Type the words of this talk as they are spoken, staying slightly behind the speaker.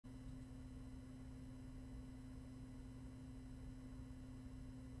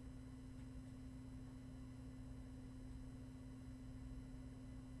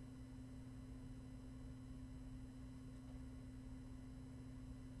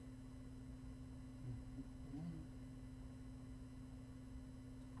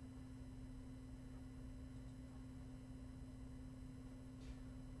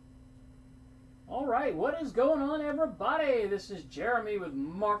right, what is going on, everybody? This is Jeremy with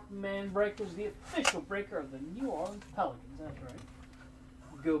Markman Breakers, the official breaker of the New Orleans Pelicans. That's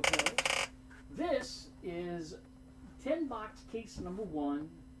right. Go Pelicans. This is 10 box case number 1,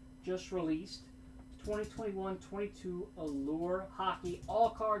 just released. 2021-22 Allure Hockey.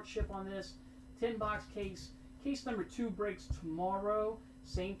 All card ship on this. 10 box case. Case number 2 breaks tomorrow.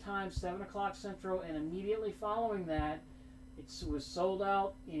 Same time, 7 o'clock Central. And immediately following that, it was sold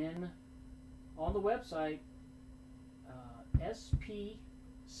out on the website. SP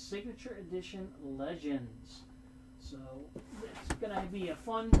Signature Edition Legends. So it's going to be a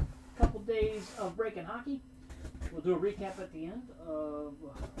fun couple days of breaking hockey. We'll do a recap at the end of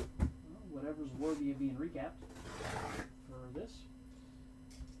whatever's worthy of being recapped for this.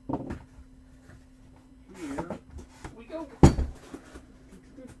 Here we go.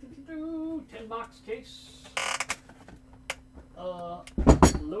 10 box case.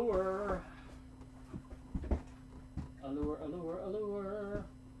 Allure. Allure.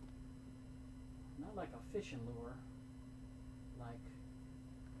 Not like a fishing lure. Like,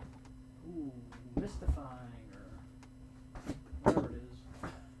 ooh, mystifying or whatever it is.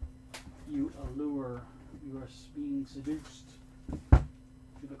 You allure. You are being seduced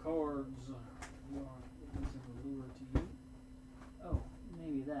to the cards. You are, it is an allure to you. Oh,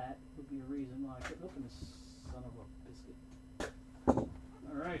 maybe that would be a reason why I couldn't open this son of a biscuit.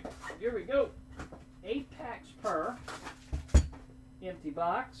 Alright, here we go. 8 packs per. Empty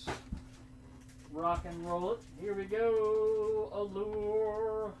box. Rock and roll it. Here we go.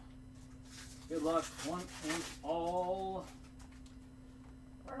 Allure. Good luck, one and all.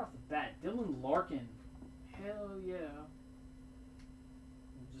 Right off the bat, Dylan Larkin. Hell yeah.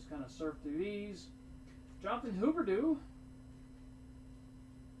 We'll just kind of surf through these. Jonathan Huberdeau.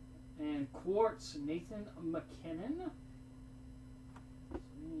 And Quartz, Nathan McKinnon. So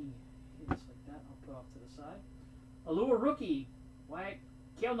many hits like that I'll put off to the side. Allure rookie, Wyatt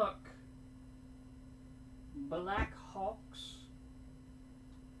Kelnock. Black Hawks.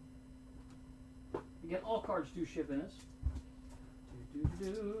 Again, all cards do ship in this.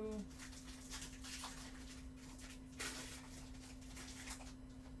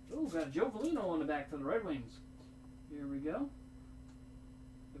 Oh, got a Joe Veleno on the back for the Red Wings. Here we go.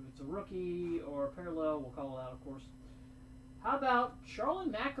 If it's a rookie or a parallel, we'll call it out, of course. How about Charlie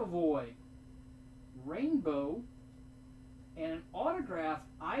McAvoy, Rainbow, and an autographed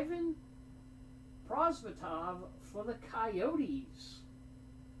Ivan Prosvetov for the Coyotes.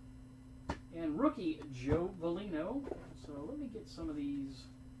 And rookie Joe Veleno. So let me get some of these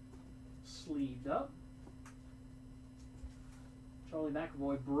sleeved up. Charlie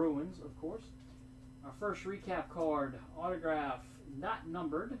McAvoy, Bruins, of course. Our first recap card, autograph, not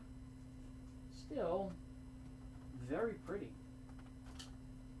numbered. Still very pretty.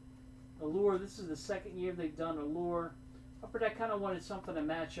 Allure, this is the second year they've done Allure. Upper Deck kind of wanted something to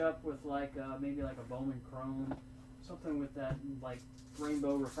match up with like maybe like a Bowman Chrome. Something with that like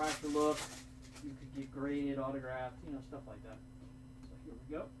rainbow refractor look. You could get graded, autographed, you know, stuff like that. So here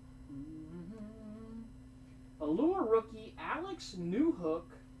we go. Allure rookie Alex Newhook,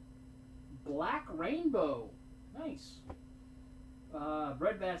 Black Rainbow. Nice.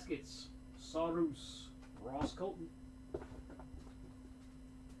 Bread baskets, Saurus, Ross Colton. So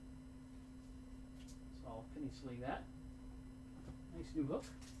I'll penny sleeve that. Nice new hook.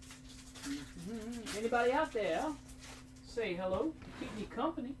 Anybody out there? Say hello. Keep me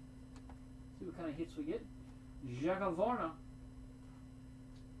company. See what kind of hits we get. Jagavarna.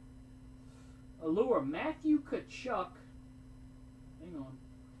 Allure Matthew Tkachuk. Hang on.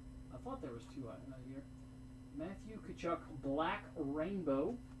 I thought there was 2 out here. Matthew Tkachuk, Black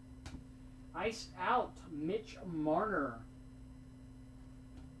Rainbow. Iced Out, Mitch Marner.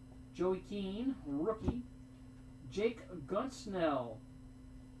 Joey Keane, rookie. Jake Gunsnell.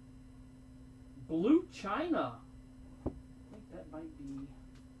 Blue China. I think that might be...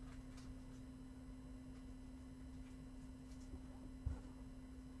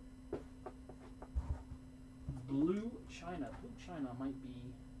 Blue China. Blue China might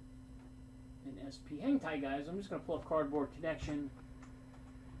be an SP. Hang tight, guys. I'm just going to pull up Cardboard Connection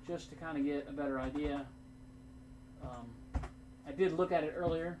just to kind of get a better idea. I did look at it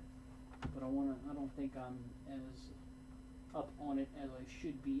earlier, but I don't think I'm as up on it as I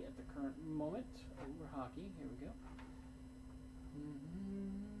should be at the current moment. Over hockey. Here we go.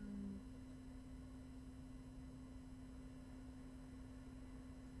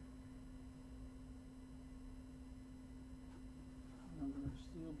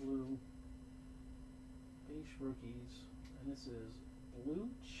 Steel blue, base rookies, and this is Blue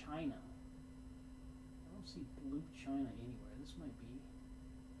China. I don't see Blue China anywhere. This might be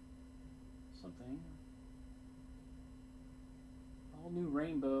something. All new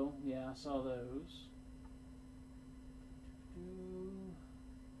rainbow. Yeah, I saw those.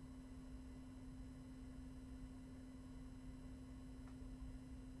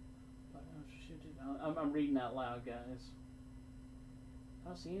 I'm reading out loud, guys. I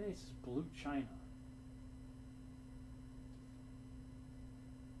don't see anything. This is blue china.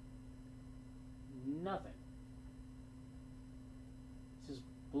 Nothing. This is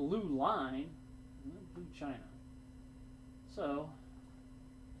blue line, blue china. So,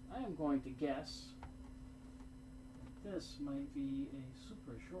 I am going to guess that this might be a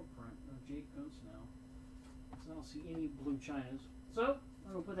super short print of Jake Gunsnell. Because I don't see any blue chinas. So,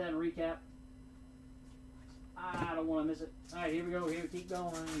 I'm going to put that in recap. I don't want to miss it. Alright, here we go. Here, keep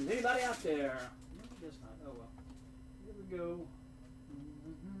going. Is anybody out there? No, I guess not. Oh well. Here we go.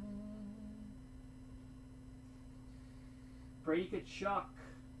 Brady Kachuk.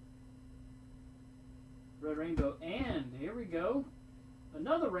 Red rainbow. And here we go.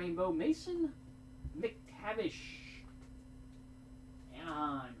 Another rainbow. Mason McTavish.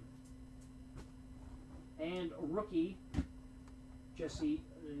 Anaheim. And rookie Jesse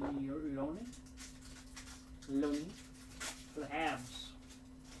Loney for the Habs.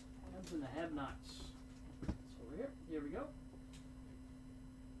 Habs and the Have-Nots. So over here. Here we go.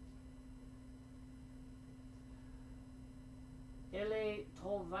 L.A.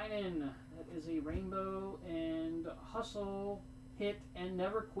 Tolvainen. That is a rainbow. And hustle, hit, and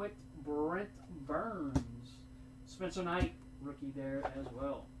never quit. Brent Burns. Spencer Knight, rookie there as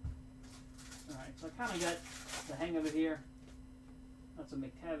well. Alright, so I kind of got the hang of it here. That's a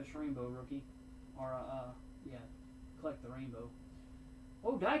McTavish rainbow rookie. Or, yeah, collect the rainbow.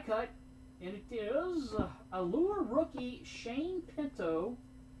 Oh, die cut. And it is Allure rookie Shane Pinto.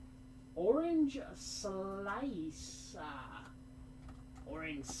 Orange Slice.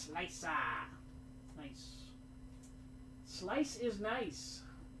 Orange Slicer. Nice. Slice is nice.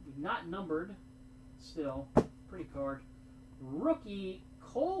 Not numbered. Still. Pretty card. Rookie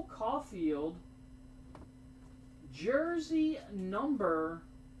Cole Caulfield. Jersey number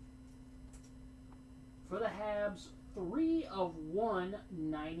for the Habs,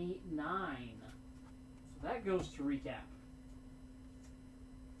 3/199. So that goes to recap.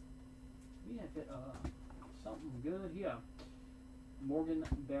 We have hit something good here. Morgan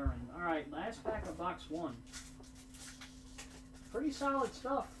Barron. All right, last pack of box one. Pretty solid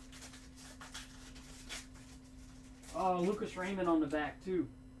stuff. Oh, Lucas Raymond on the back too.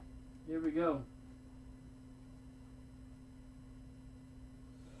 Here we go.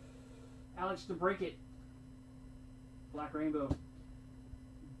 Alex DeBrincat. Black Rainbow.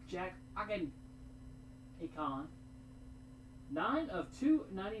 Jack Akon.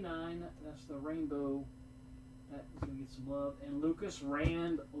 9/299. That's the rainbow. That is going to get some love. And Lucas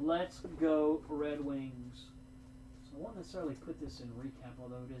Rand. Let's go Red Wings. So I won't necessarily put this in recap,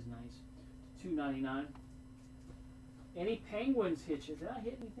 although it is nice. $2.99. Any Penguins hit you? Did I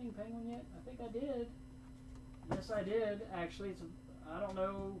hit anything Penguin yet? I think I did. Yes, I did. Actually, I don't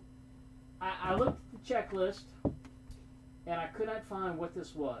know. I looked at the checklist, and I could not find what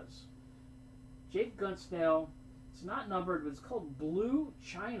this was. Jake Gunsnell. It's not numbered, but it's called Blue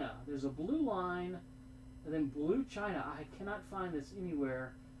China. There's a blue line, and then Blue China. I cannot find this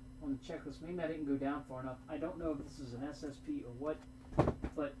anywhere on the checklist. Maybe I didn't go down far enough. I don't know if this is an SSP or what,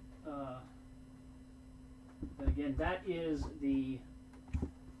 but again, that is the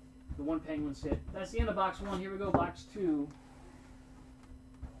one Penguins hit. That's the end of box one. Here we go, box two.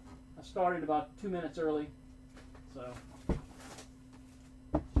 I started about 2 minutes early, so just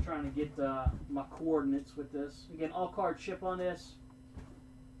trying to get my coordinates with this. Again, all card ship on this.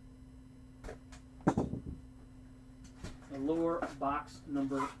 Allure box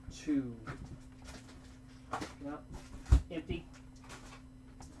number 2. Yep, empty.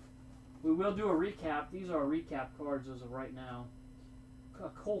 We will do a recap. These are recap cards as of right now.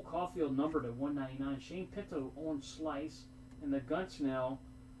 Cole Caulfield numbered at 199. Shane Pinto orange slice, and the Gunsnell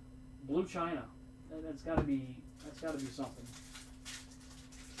Blue China. That's got to be something.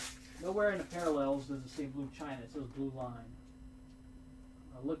 Nowhere in the parallels does it say Blue China. It says Blue Line.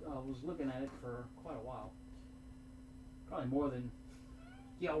 I was looking at it for quite a while. Probably more than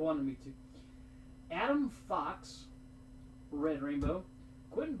y'all wanted me to. Adam Fox, Red Rainbow.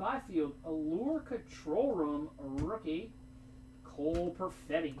 Quentin Byfield, Allure Control Room rookie. Cole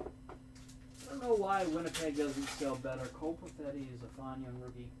Perfetti. I don't know why Winnipeg doesn't sell better. Cole Perfetti is a fine young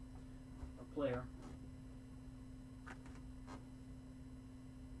rookie or player.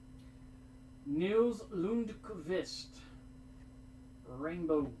 Nils Lundqvist,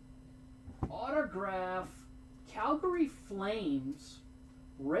 Rainbow. Autograph, Calgary Flames,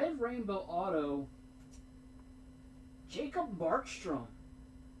 Red Rainbow Auto, Jacob Markstrom.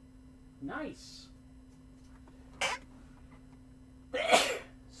 Nice.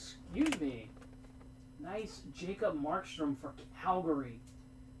 Excuse me. Nice Jacob Markstrom for Calgary.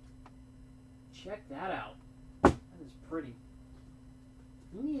 Check that out. That is pretty.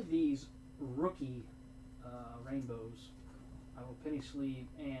 Any of these rookie rainbows, I will penny sleeve.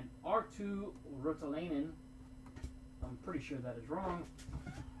 And R2 Rutalainen, I'm pretty sure that is wrong,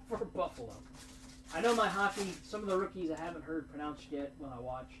 for Buffalo. I know my hockey, some of the rookies I haven't heard pronounced yet when I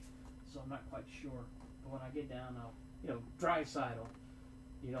watch, so I'm not quite sure. But when I get down, I'll, Draisaitl,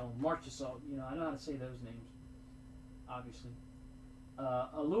 Marchessault, I know how to say those names, obviously.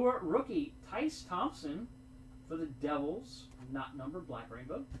 Allure rookie Tice Thompson for the Devils, not numbered, Black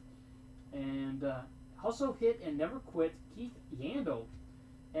Rainbow. And also hit and never quit Keith Yandel.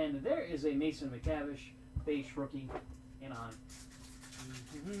 And there is a Mason McTavish base rookie in on.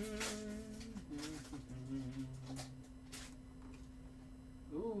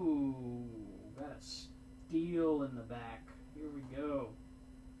 Ooh, got a steal in the back. Here we go.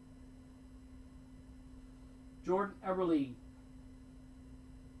 Jordan Eberle,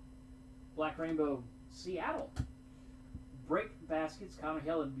 Black Rainbow, Seattle. Break baskets, Connor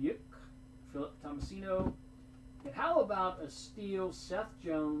Helen-Buick, Philip Tomasino. And how about a steal, Seth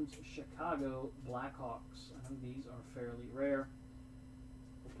Jones, Chicago Blackhawks? I know these are fairly rare.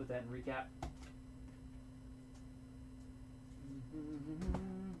 We'll put that in recap.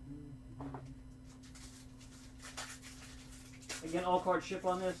 Again, all cards ship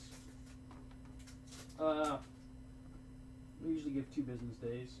on this. We usually give 2 business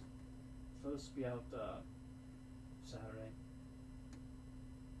days. So this will be out Saturday.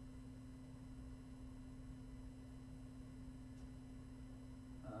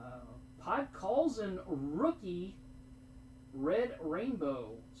 Podkolzin rookie Red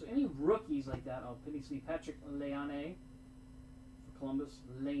Rainbow. So any rookies like that, I'll penny sleeve. Patrick Leone for Columbus.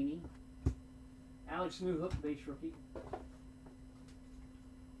 Laney. Alex Newhook, base rookie.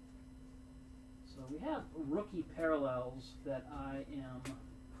 So we have rookie parallels that I am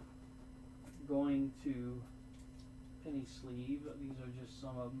going to penny sleeve. These are just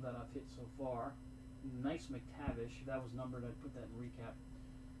some of them that I've hit so far. Nice McTavish. If that was numbered, I'd put that in recap.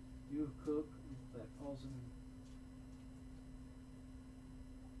 You Cook, that falls in.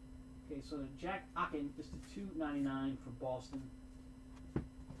 Okay, so Jack Akin is the $2.99 for Boston.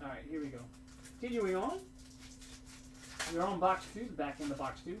 All right, here we go. Continuing on. We're on box 2, the back end of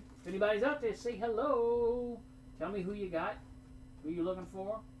box 2. If anybody's out there, say hello. Tell me who you got, who you're looking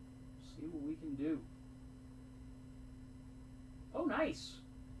for. See what we can do. Oh, nice.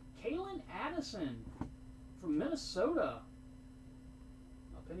 Kalen Addison from Minnesota.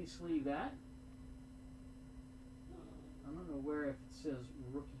 I'll penny sleeve that. I don't know where if it says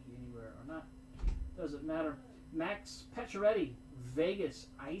rookie anywhere or not. Doesn't matter. Max Pacioretty, Vegas,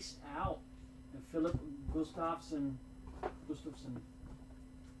 iced out. And Philip Gustafsson.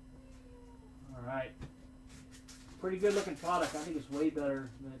 All right. Pretty good looking product. I think it's way better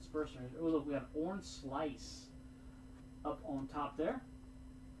than its first. Oh, look, we got an orange slice up on top there.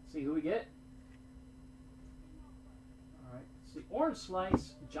 See who we get. All right. See, orange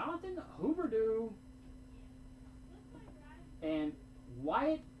slice, Jonathan Huberdeau, and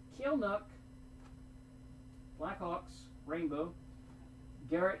Wyatt Kalynuk, Blackhawks, Rainbow,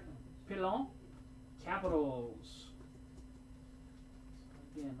 Garrett Pilon, Capitals.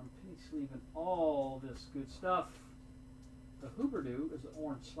 Again, I'm penny sleeving all this good stuff. The Huberdeau is the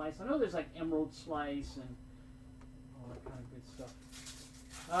orange slice. I know there's like emerald slice and all that kind of good stuff.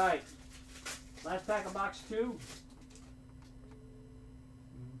 All right, last pack of box 2.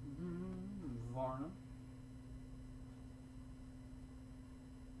 Varna.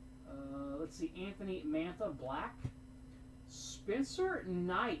 Let's see, Anthony Mantha, black. Spencer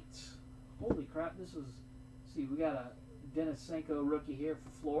Knight. Holy crap, this is, see, we got a Denisenko rookie here for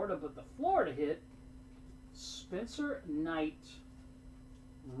Florida, but the Florida hit, Spencer Knight,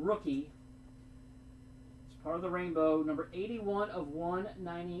 rookie. It's part of the rainbow, number 81 of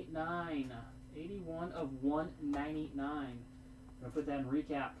 199. 81 of 199. I'm going to put that in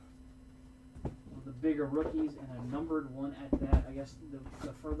recap. One of the bigger rookies and a numbered one at that. I guess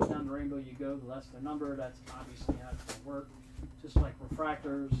the further down the rainbow you go, the less the number. That's obviously how it's going to work. Just like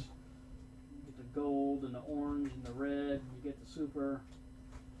refractors. You get the gold and the orange and the red. You get the super.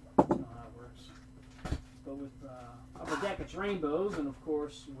 You know how it works. But with Upper Deck, it's rainbows. And of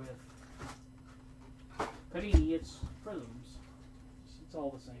course, with Panini, it's prisms. It's all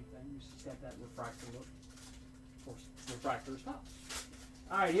the same thing. You just got that refractor look. Of course, refractor is top.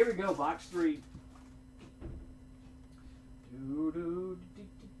 All right, here we go. Box 3.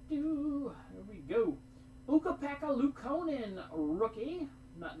 Here we go. Ukapeka Lukonen, rookie.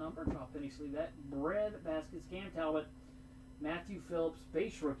 Not numbered. I'll penny sleeve that. Bread Baskets, Cam Talbot. Matthew Phillips,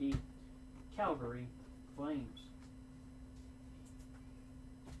 base rookie. Calgary Flames.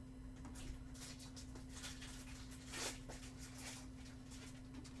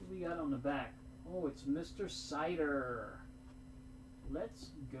 What we got on the back? Oh, it's Mr. Cider.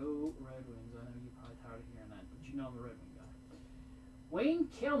 Let's go Red Wings. I know you're probably tired of hearing that, but you know I'm a Red Wing guy. Wayne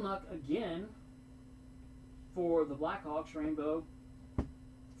Kaleniuk again for the Blackhawks Rainbow.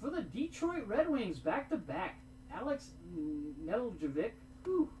 For the Detroit Red Wings, back-to-back. Alex Nedeljkovic,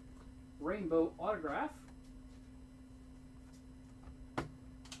 Rainbow autograph.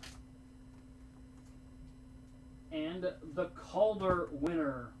 And the Calder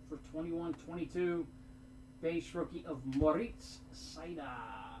winner for 21-22, base rookie of Moritz Seider.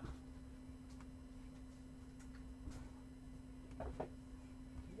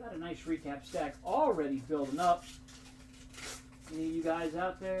 You got a nice recap stack already building up. Any of you guys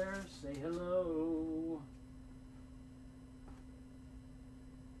out there, say hello.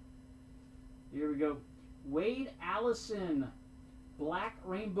 Here we go. Wade Allison, Black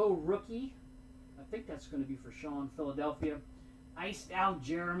Rainbow rookie. I think that's going to be for Sean, Philadelphia. Iced out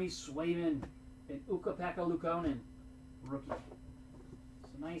Jeremy Swayman and Ukapeka Lukonen, rookie.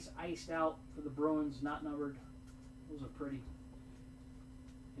 It's a nice iced out for the Bruins, not numbered. Those are pretty.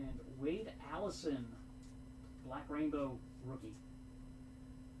 And Wade Allison, Black Rainbow rookie.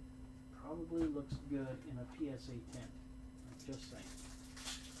 Probably looks good in a PSA 10. I'm just saying.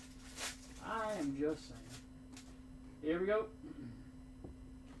 I am just saying. Here we go.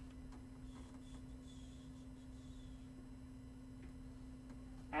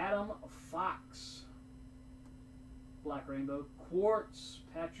 Adam Fox, Black Rainbow. Quartz,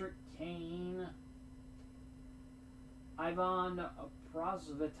 Patrick Kane. Ivan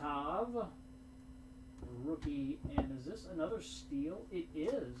Prosvetov, rookie. And is this another steal? It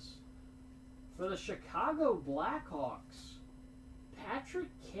is. For the Chicago Blackhawks, Patrick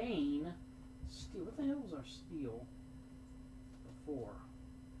Kane. Steal. What the hell was our steal before?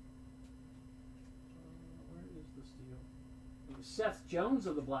 Where is the steal? It was Seth Jones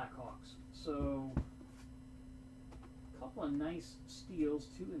of the Blackhawks. So, a couple of nice steals,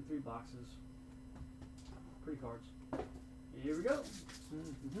 2 and 3 boxes. Pretty cards. Here we go.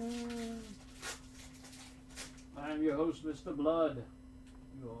 I'm your host, Mr. Blood.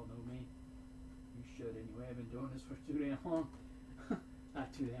 You all know me. You should anyway. I've been doing this for too damn long.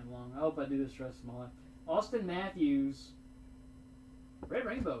 Not too damn long. I hope I do this the rest of my life. Austin Matthews, Red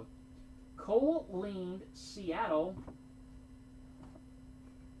Rainbow. Cole Leaned, Seattle.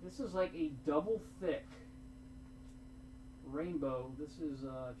 This is like a double thick rainbow. This is,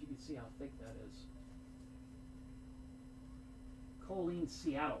 if you can see how thick that is. Colleen,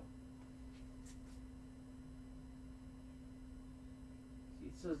 Seattle. See,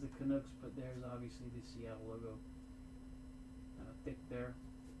 it says the Canucks, but there's obviously the Seattle logo. Kind of thick there.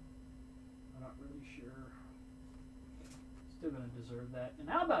 I'm not really sure. Still going to deserve that. And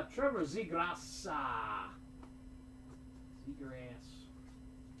how about Trevor Zegras? Zegras.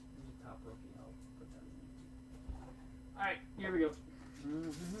 There's a top rookie. I'll put that in there. Alright, here we go.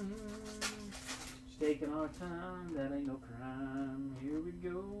 Just taking our time. That ain't no crime. Here we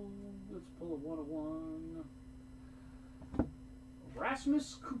go. Let's pull a 101.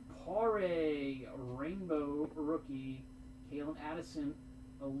 Rasmus Kupare, Rainbow rookie. Kalen Addison,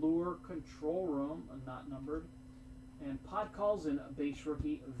 Allure Control Room, not numbered. And Podcalls in base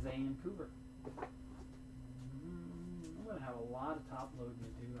rookie, Vancouver. I'm going to have a lot of top loading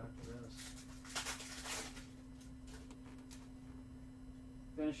to do after this.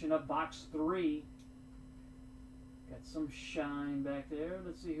 Finishing up box 3. Got some shine back there.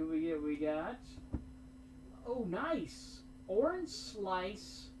 Let's see who we get. We got, oh, nice. Orange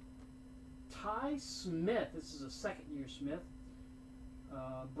Slice, Ty Smith. This is a second-year Smith.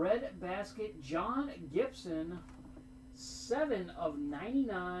 Bread Basket, John Gibson, 7 of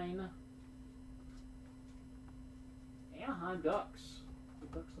 99. Anaheim Ducks. The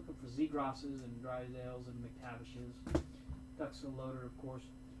Ducks looking for Zegrasses and Drysdales and McTavishes. Ducks are loaded, of course.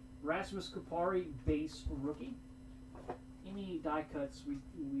 Rasmus Kupari, base rookie. Any die cuts, we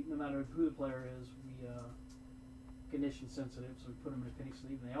no matter who the player is, we condition sensitive, so we put them in a penny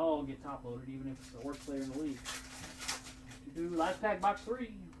sleeve, and they all get top loaded, even if it's the worst player in the league. Last pack, box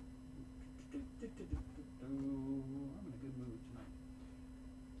 3. I'm in a good mood tonight.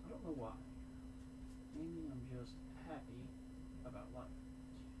 I don't know why. Maybe I'm just happy about life.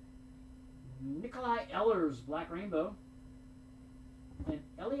 Nikolai Ehlers, Black Rainbow. And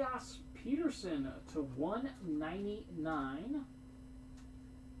Elias Peterson to 199.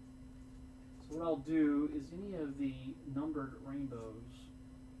 So what I'll do is any of the numbered rainbows,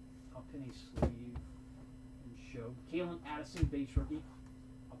 I'll penny sleeve and show. Kalen Addison, base rookie.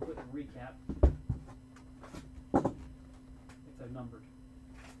 I'll put in recap if they're numbered.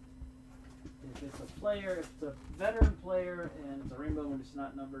 If it's a player, if it's a veteran player and it's a rainbow and it's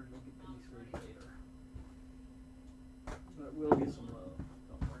not numbered, we'll get penny sleeve later. But we'll get some love.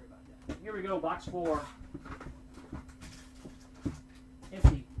 Don't worry about that. Here we go, box 4.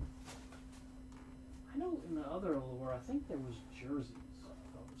 Empty. I know in the other Allure, I think there was jerseys.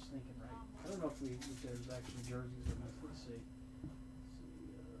 If I was thinking right. I don't know if there's actually jerseys in this. Let's see.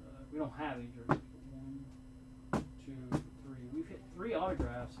 We don't have any jerseys. 1, 2, 3. We've hit 3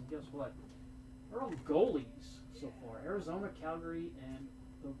 autographs, and guess what? They're all goalies so far. Arizona, Calgary, and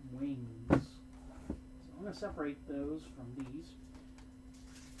the Wings. So I'm going to separate those from these.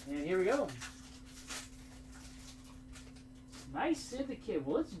 And here we go. Nice Sid the Kid.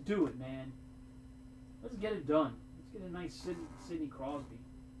 Well, let's do it, man. Let's get it done. Let's get a nice Sidney Crosby.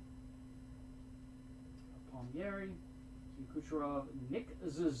 Palmieri, Kucherov, Nick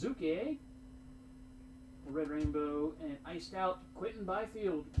Suzuki, Red Rainbow, and iced out Quentin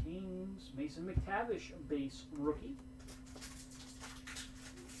Byfield, Kings, Mason McTavish, base rookie.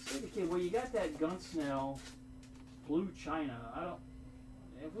 Sid the Kid. Well, you got that Gunsnell, Blue China.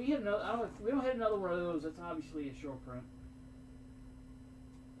 If we hit another, if we don't hit another one of those, that's obviously a short print.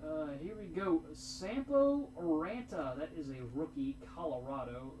 Here we go. Sampo Ranta. That is a rookie,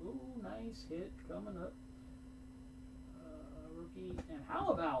 Colorado. Ooh, nice hit coming up. Rookie. And how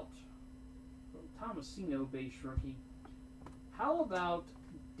about Tomasino base rookie? How about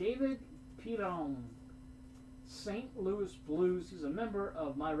David Perron, St. Louis Blues? He's a member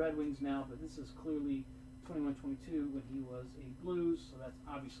of my Red Wings now, but this is clearly 21-22 when he was a Blues, so that's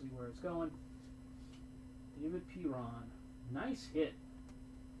obviously where it's going. David Perron. Nice hit.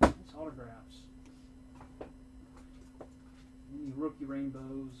 Nice autographs. Any rookie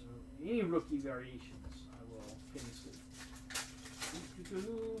rainbows or any rookie variations, I will finish it.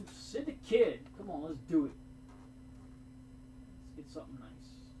 Sid the Kid. Come on, let's do it. Let's get something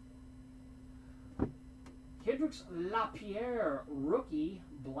nice. Kendricks Lapierre, rookie,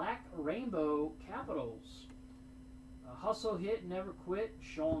 Black Rainbow Capitals. Hustle hit, never quit.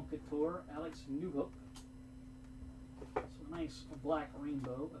 Sean Couture, Alex Newhook. So nice Black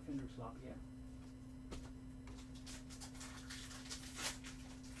Rainbow of Kendricks Lapierre.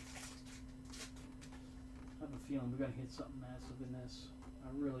 I have a feeling we're going to hit something massive in this. I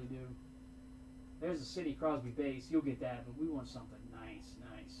really do. There's a Sidney Crosby base. You'll get that, but we want something nice,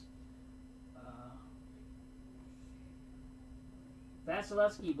 nice.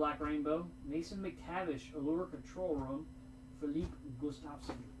 Vasilevsky, Black Rainbow. Mason McTavish, Allure Control Room. Philippe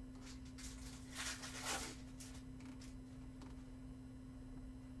Gustafsson.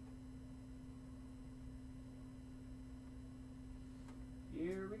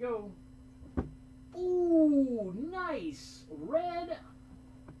 Here we go. Ooh, nice. Red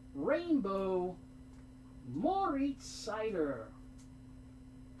Rainbow Moritz Seider.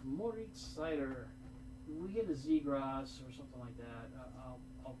 Moritz Seider. We hit a Zegras or something like that.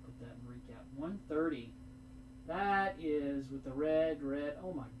 I'll put that in recap. 130. That is with the red.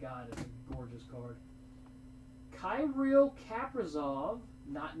 Oh my God, it's a gorgeous card. Kirill Kaprizov,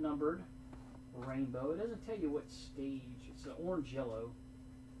 not numbered. Rainbow. It doesn't tell you what stage. It's an orange yellow.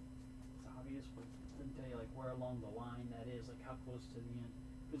 It's obvious, but it doesn't tell you like where along the line that is, like how close to the end.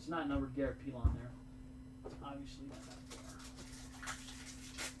 If it's not numbered, Garrett Pilon there. It's obviously not that far.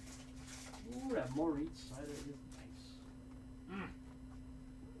 Ooh, that Moritz Seider is nice.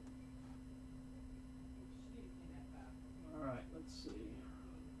 Alright, let's see.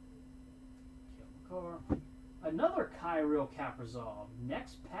 Kill McCarr. Another Kirill Kaprizov.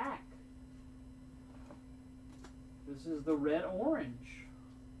 Next pack. This is the red-orange.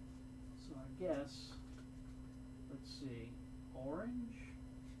 So I guess, let's see, orange.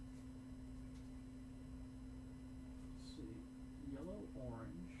 Let's see, yellow,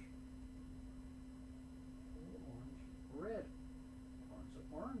 orange, red. Orange. So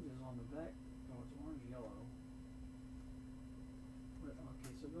orange is on the back. No, it's orange, yellow. Red.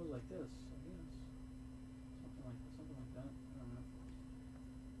 Okay, so it goes like this, I guess. Something like that.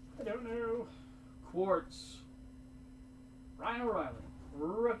 I don't know. Quartz. Ryan O'Reilly,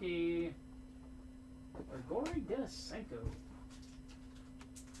 rookie. Grigory Denisenko.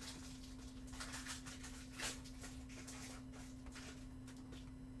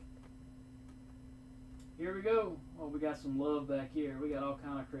 Here we go. Oh, we got some love back here. We got all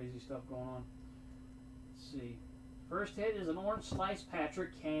kind of crazy stuff going on. Let's see. First hit is an orange slice,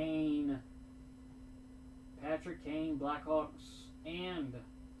 Patrick Kane. Patrick Kane, Blackhawks. And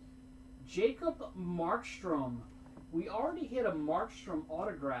Jacob Markstrom. We already hit a Markstrom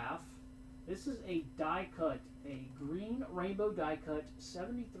autograph. This is a die cut, a green rainbow die cut,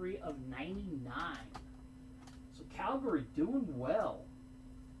 73 of 99. So Calgary doing well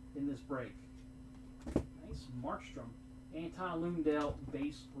in this break. Nice Markstrom. Anton Lundell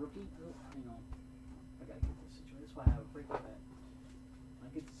base rookie. Oh, hang on. I gotta get this situated. That's why I have a break like that. I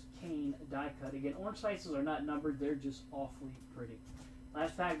get this Kane die cut. Again, orange slices are not numbered. They're just awfully pretty.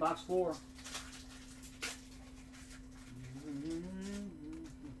 Last pack, box 4.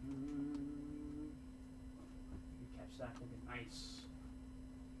 Catch that looking nice.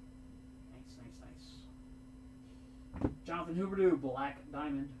 Nice. Jonathan Huberdeau, black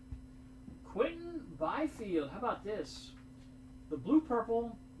diamond. Quentin Byfield. How about this? The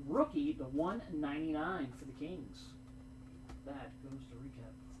blue-purple rookie, the 199 for the Kings. That goes to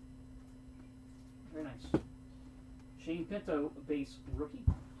recap. Very nice. Shane Pinto, base rookie.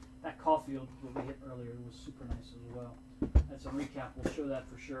 That Caulfield that we hit earlier was super nice as well. That's a recap. We'll show that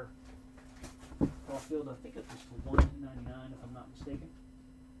for sure. Caulfield, I think it was for $1.99 if I'm not mistaken.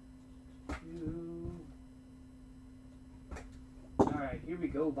 All right, here we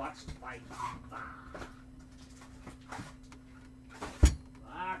go. Box 5.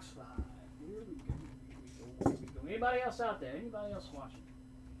 Box 5. Here we go. Anybody else out there? Anybody else watching?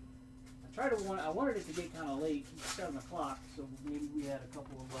 I wanted it to get kind of late, 7 o'clock, so maybe we had a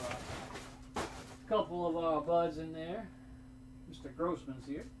couple of our buds in there. Mr. Grossman's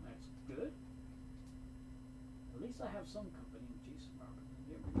here. That's good. At least I have some company with Jason Robert.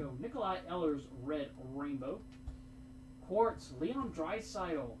 Here we go. Nikolai Eller's red rainbow. Quartz, Leon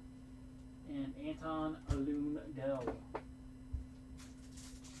Draisaitl, and Anton Lundell.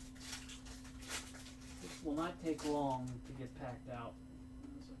 This will not take long to get packed out.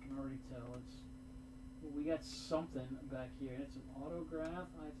 I can already tell. We got something back here. It's an autograph,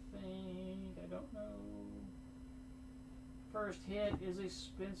 I think. I don't know. First hit is a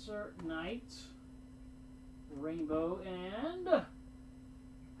Spencer Knight rainbow, and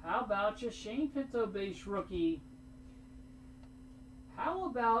how about your Shane Pinto base rookie? How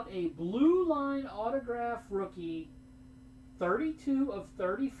about a blue line autograph rookie, 32 of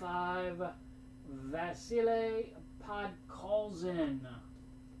 35, Vasily Podkolzin.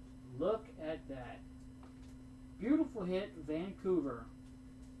 Look at that. Beautiful hit, Vancouver.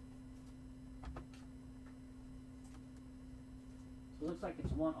 So it looks like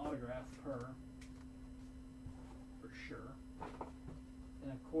it's one autograph per, for sure.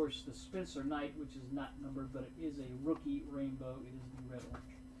 And of course the Spencer Knight, which is not numbered, but it is a rookie rainbow. It is the red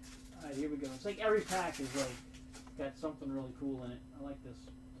orange. All right, here we go. It's like every pack is like got something really cool in it. I like this.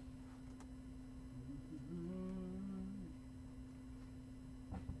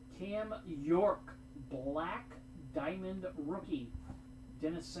 Cam York, black diamond rookie.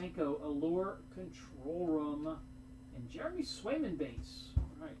 Denisenko, Allure control room, and Jeremy Swayman base.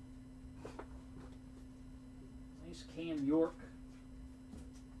 All right. Nice Cam York.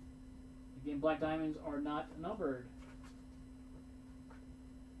 Again, black diamonds are not numbered.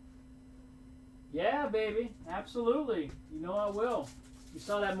 Yeah, baby. Absolutely. You know I will. You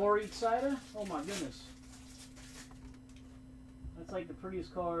saw that Moritz Seider? Oh, my goodness. That's like the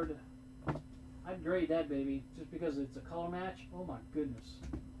prettiest card. I'd grade that, baby, just because it's a color match. Oh, my goodness.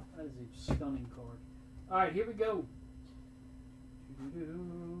 That is a stunning card. All right, here we go.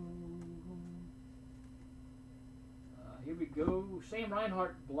 Here we go. Sam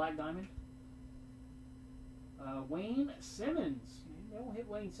Reinhart, black diamond. Wayne Simmons. They don't hit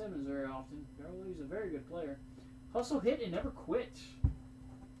Wayne Simmons very often. He's a very good player. Hustle hit and never quit.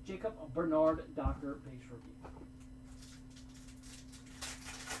 Jacob Bernard, Docker, base rookie.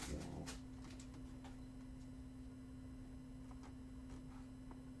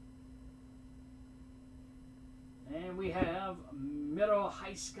 And we have Miro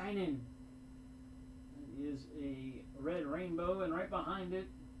Heiskanen. That is a red rainbow, and right behind it,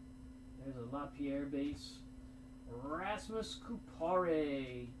 there's a LaPierre base. Rasmus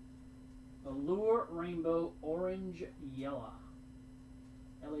Kupare. Allure rainbow, orange, yellow.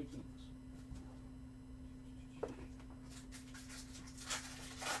 LA Kings.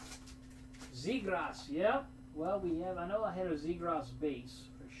 Zegras, yep. Well, we have, I know I had a Zegras base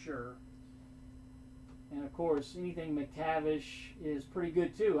for sure. And of course, anything McTavish is pretty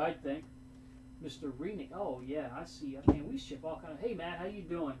good too, I think. Mr. Renick, oh yeah, I see. Man, we ship all kind of, hey Matt, how you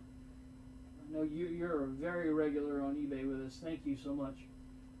doing? I know you're very regular on eBay with us. Thank you so much.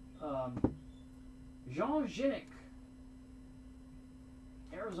 Jean Genick,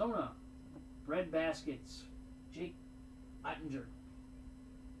 Arizona, bread baskets. Jake Ottinger.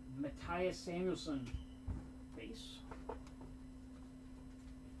 Matthias Samuelson. Base. I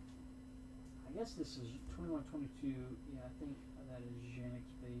guess this is 21-22. Yeah, I think that is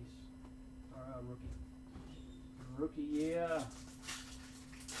Janik's base. Or rookie. Rookie, yeah.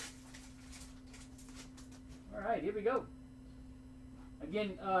 Alright, here we go.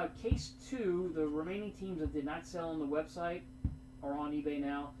 Again, case 2, the remaining teams that did not sell on the website are on eBay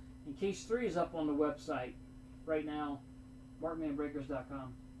now. And case 3 is up on the website right now,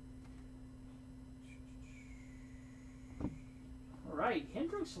 markmanbreakers.com. Alright,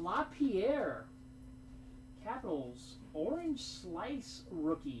 Hendrix LaPierre. Capitals, Orange Slice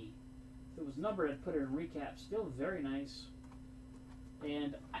rookie. If it was numbered, I'd put it in recap. Still very nice.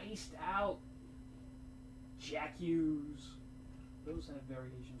 And iced out Jack Hughes. Those have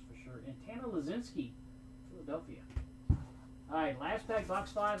variations for sure. And Tanner Lazinski, Philadelphia. Alright, last pack,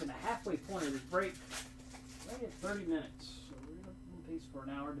 box 5, and the halfway point of this break. Right at 30 minutes. So we're going to pace for an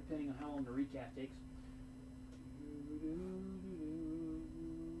hour, depending on how long the recap takes.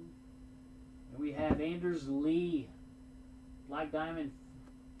 And we have Anders Lee, Black Diamond.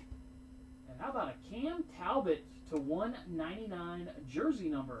 And how about a Cam Talbot to 199 jersey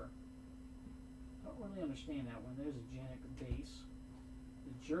number? I don't really understand that one. There's a Janik base.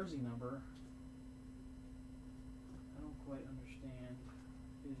 The jersey number, I don't quite understand.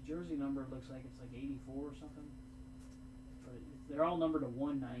 His jersey number looks like it's like 84 or something. But they're all numbered to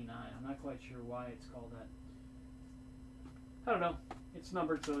 199. I'm not quite sure why it's called that. I don't know. It's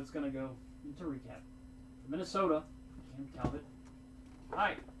numbered, so it's going to go into recap. For Minnesota, Cam Talbot.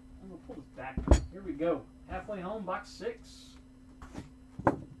 Alright, I'm going to pull this back. Here we go. Halfway home, box 6.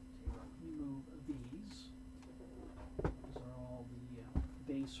 Remove these. These are all the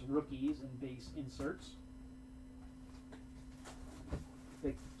base rookies and base inserts.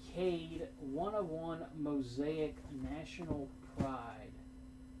 The Cade 101 Mosaic National Pride.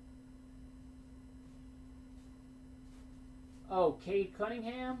 Oh, Cade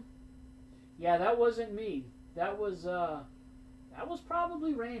Cunningham? Yeah, that wasn't me. That was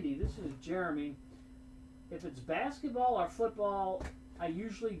probably Randy. This is Jeremy. If it's basketball or football, I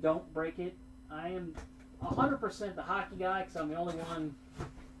usually don't break it. I am 100% the hockey guy because I'm the only one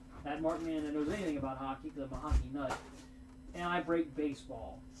at Markman that knows anything about hockey because I'm a hockey nut. And I break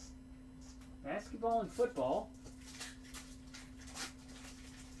baseball. Basketball and football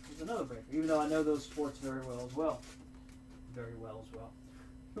is another breaker, even though I know those sports very well as well. Very well as well.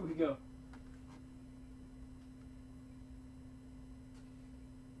 Here we go.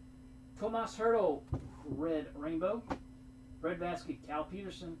 Tomas Hertl, red rainbow. Red basket, Cal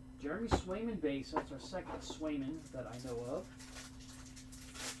Peterson. Jeremy Swayman base. That's our second Swayman that I know of.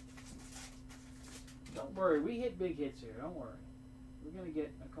 Don't worry, we hit big hits here. Don't worry. We're going to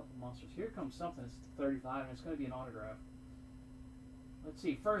get a couple monsters. Here comes something. It's 35, and it's going to be an autograph. Let's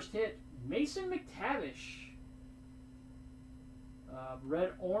see. First hit, Mason McTavish.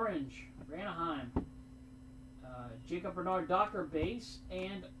 Red-orange, Anaheim. Jacob Bernard Docker base.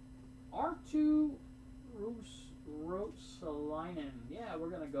 And R2 Rosalainen. Yeah, we're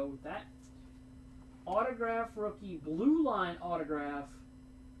going to go with that. Autograph rookie, blue line autograph.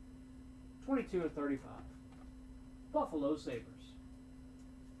 22 of 35. Buffalo Sabres.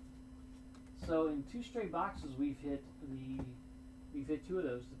 So in 2 straight boxes we've hit two of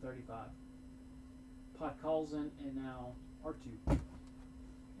those to 35. Podkolzin and now R2.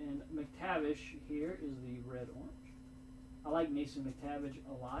 And McTavish here is the red orange. I like Mason McTavish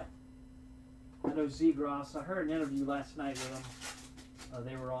a lot. I know Zegras. I heard an interview last night with him.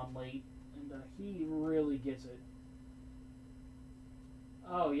 They were on late, and he really gets it.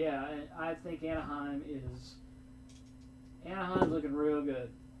 Oh yeah, I think Anaheim's looking real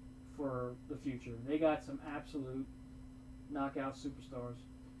good for the future. They got some absolute knockout superstars.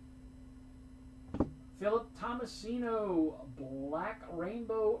 Philip Tomasino, Black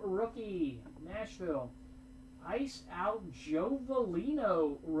Rainbow rookie, Nashville. Iced out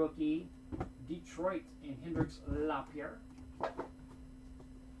Jovelino rookie, Detroit, and Hendrix Lapierre.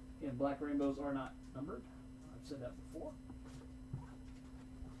 Again, Black Rainbows are not numbered. I've said that before.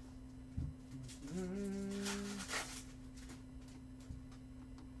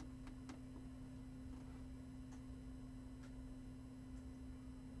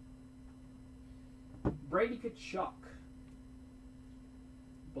 Brady Kachuk,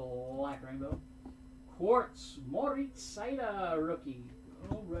 Black Rainbow. Quartz, Moritz Saida rookie.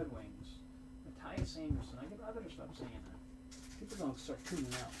 Oh, Red Wings. Matthias Anderson. I better stop saying that. People are going to start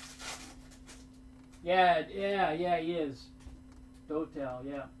tuning out. Yeah, he is. Dotel,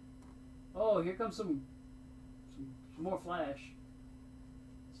 yeah. Oh, here comes some more flash.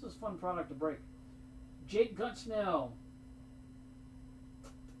 This is a fun product to break. Jake Gunsnell.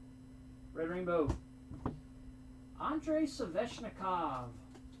 Red Rainbow. Andrei Sveshnikov.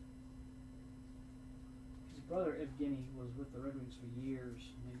 His brother Evgeny was with the Red Wings for years.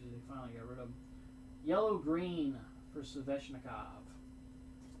 Maybe they finally got rid of him. Yellow-green for Sveshnikov.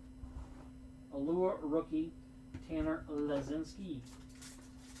 Allure rookie Tanner Lazinski.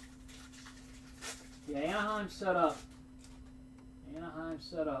 Yeah, Anaheim set up. Anaheim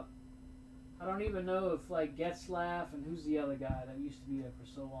set up. I don't even know if, like, Getzlaff and who's the other guy that used to be there for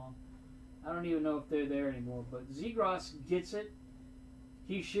so long. I don't even know if they're there anymore. But Zegras gets it.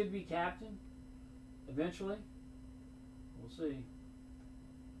 He should be captain eventually. We'll see.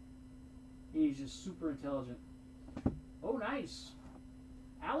 He's just super intelligent. Oh, nice.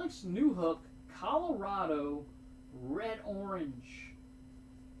 Alex Newhook, Colorado, red-orange.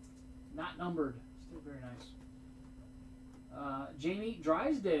 Not numbered. Still very nice. Jamie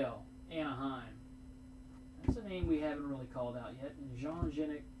Drysdale, Anaheim. That's a name we haven't really called out yet. And Jean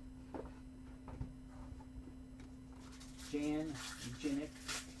Genick.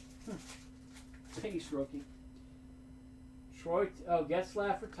 Base rookie. Troy. Oh,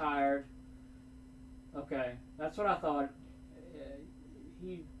 Getzlaff retired. Okay, that's what I thought.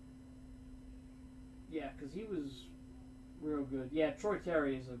 Yeah, because he was real good. Yeah, Troy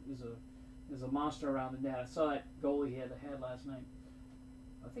Terry is a monster around the net. I saw that goal he had last night.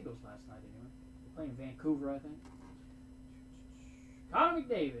 I think it was last night anyway. They're playing Vancouver, I think. Connor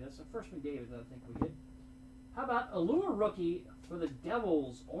McDavid. That's the first McDavid that I think we hit. How about Allure rookie for the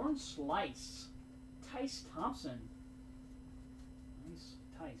Devils? Orange Slice. Tice Thompson. Nice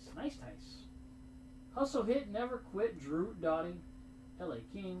Tice. Nice Tice. Hustle hit, never quit. Drew Doughty. LA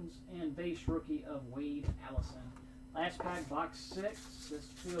Kings. And base rookie of Wade Allison. Last pack, box 6. This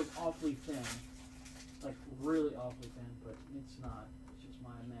feels awfully thin. Like, really awfully thin, but it's not. It's just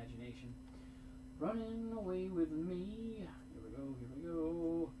my imagination. Running away with me. Here we go, here we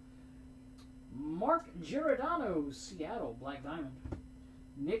go. Mark Giordano, Seattle, Black Diamond.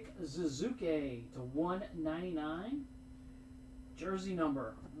 Nick Suzuki to 199. Jersey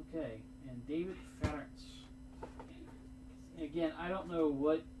number. Okay. And David Ferentz. Again, I don't know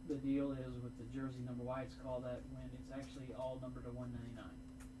what the deal is with the jersey number, why it's called that when it's actually all numbered to 199.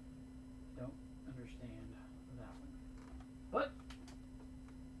 Don't understand that one. But,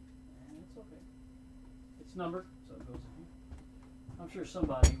 it's okay. It's numbered, so it goes in here. I'm sure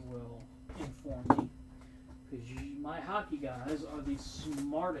somebody will inform me. Because my hockey guys are the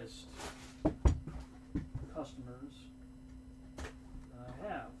smartest customers that I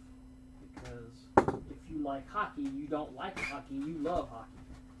have. Because if you like hockey, you don't like hockey, you love hockey.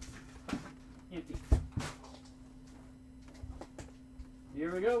 Empty.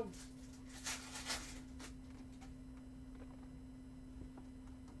 Here we go.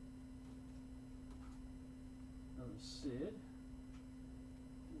 Another Sid.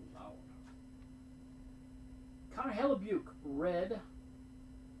 Loud. Connor Hellebuck, red.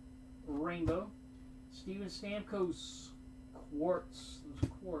 Rainbow. Steven Stamkos, quartz. Those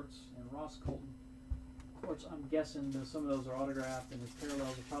quartz. And Ross Colton. Quartz, I'm guessing that some of those are autographed and his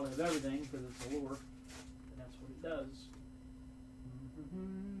parallels are probably of everything because it's Allure. And that's what it does.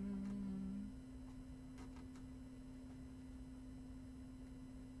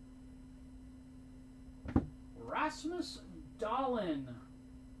 Rasmus Dahlin,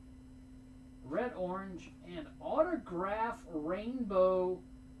 red, orange, and autograph rainbow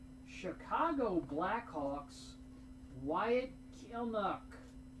Chicago Blackhawks, Wyatt Kilnuck.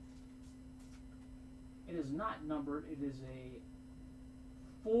 It is not numbered. It is a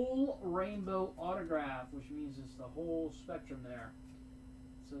full rainbow autograph, which means it's the whole spectrum there.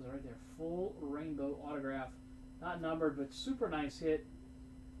 It says right there, full rainbow autograph. Not numbered, but super nice hit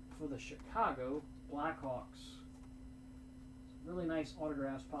for the Chicago Blackhawks. Really nice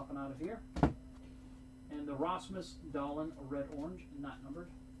autographs popping out of here. And the Rasmus Dahlin, red-orange, not numbered.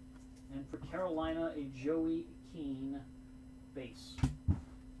 And for Carolina, a Joey Keane base.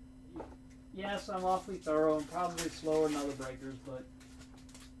 Yes, I'm awfully thorough and probably slower than other breakers, but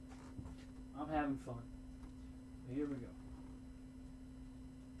I'm having fun. Here we go.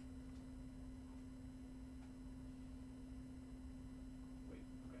 Wait,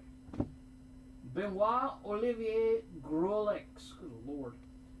 okay. Benoit Olivier Grolix. Good Lord.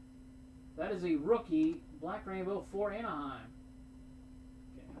 That is a rookie, Black Rainbow for Anaheim.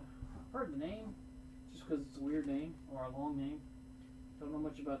 Okay. I've heard the name, just because it's a weird name or a long name. Don't know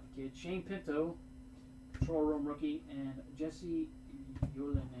much about the kid. Shane Pinto, control room rookie, and Jesse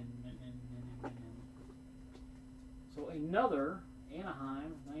Yolin. So another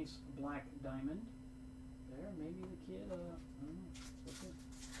Anaheim, nice black diamond there. Maybe the kid, I don't know.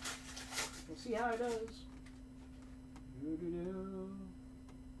 We'll see see how it does. Doo-doo-doo.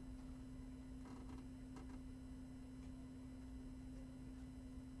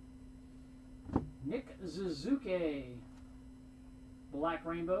 Nick Suzuki, Black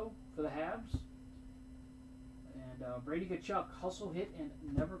Rainbow for the Habs. And Brady Kachuk, Hustle, Hit, and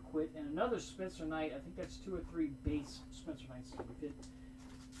Never Quit. And another Spencer Knight. I think that's 2 or 3 base Spencer Knights that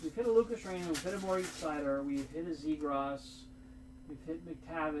we've hit a Lucas Raymond, we've hit a Maurice Sider, we've hit a Zegras, we've hit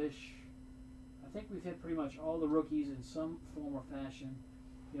McTavish. I think we've hit pretty much all the rookies in some form or fashion.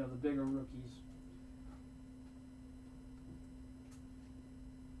 You know, the bigger rookies.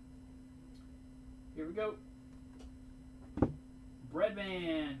 Here we go.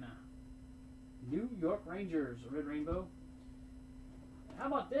 Breadman. New York Rangers, Red Rainbow. And how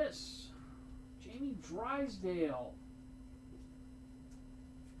about this? Jamie Drysdale.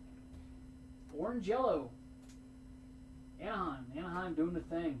 Orange Yellow. Anaheim. Anaheim doing the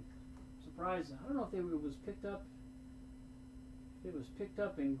thing. Surprising. I don't know if it was picked up. It was picked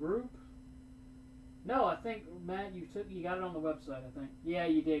up in group. No, I think, Matt, you got it on the website, I think. Yeah,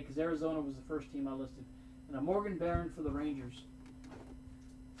 you did, because Arizona was the first team I listed. And a Morgan Barron for the Rangers.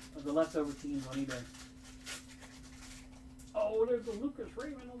 Of the leftover teams on eBay. Oh, there's a Lucas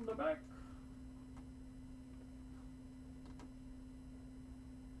Raymond on the back.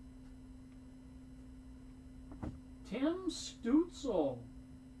 Tim Stutzel.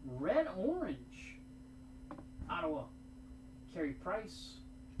 Red Orange. Ottawa. Carey Price.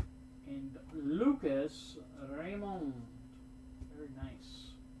 And Lucas Raymond. Very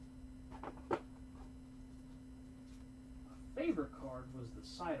nice. My favorite card was the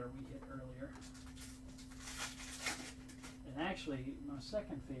Cider we hit earlier. And actually, my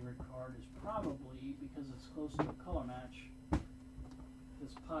second favorite card is probably, because it's close to a color match,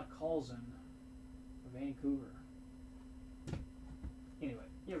 this Pot Colson for Vancouver. Anyway,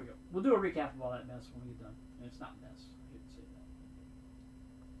 here we go. We'll do a recap of all that mess when we get done. And it's not mess. I shouldn't say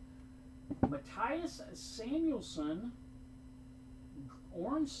that. Matthias Samuelson,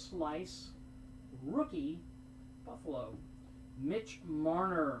 Orange Slice, Rookie, Buffalo. Mitch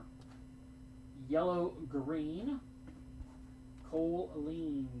Marner, Yellow Green, Cole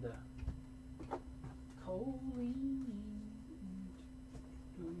Lind.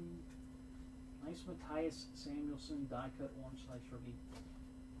 Nice Matthias Samuelson die cut orange slice rookie.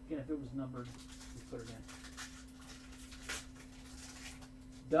 Again, if it was numbered, we put it in.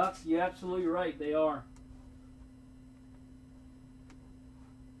 Ducks, you're absolutely right. They are.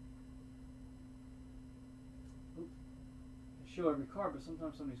 Oop. I show every card, but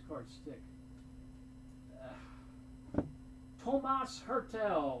sometimes some of these cards stick. Tomas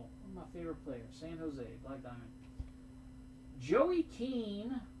Hertel, one of my favorite players. San Jose, Black Diamond. Joey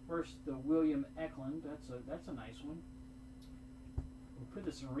Keane versus the William Eklund. That's a nice one. We'll put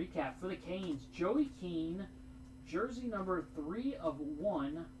this in recap for the Canes. Joey Keane, jersey number 3 of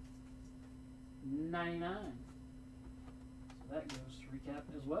 199. So that goes to recap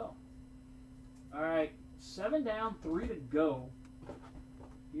as well. All right, 7 down, 3 to go.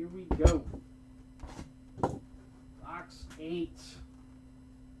 Here we go. Box 8.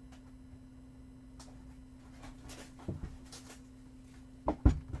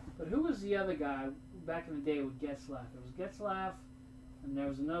 But who was the other guy back in the day with Getzlaff? It was Getzlaff, and there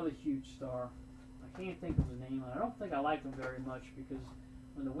was another huge star. I can't think of his name. I don't think I liked him very much because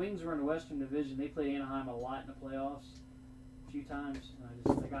when the Wings were in the Western Division, they played Anaheim a lot in the playoffs, a few times, and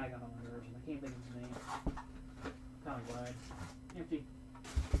the guy got on my nerves, and I can't think of his name. Kind of glad. Empty.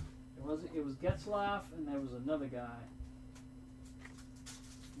 It was Getzlaff, and there was another guy,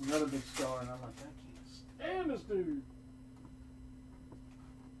 another big star, and I'm like, I can't stand this dude.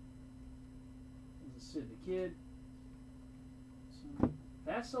 There's Sid the Kid.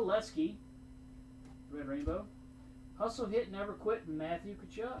 Vasilevsky, Red Rainbow. Hustle, Hit, Never Quit, Matthew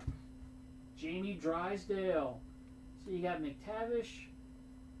Tkachuk. Jamie Drysdale. So you got McTavish,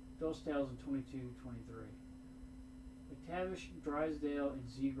 Dostales in 22-23. McTavish, Drysdale, and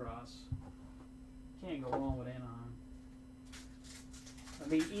Zegras. Can't go wrong with Anaheim. I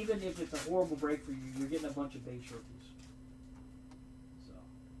mean, even if it's a horrible break for you, you're getting a bunch of base rookies. So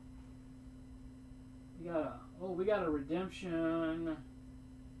we got a redemption.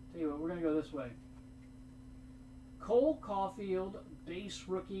 Tell you what, we're gonna go this way. Cole Caulfield, base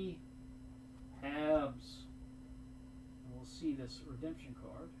rookie, Habs. And we'll see this redemption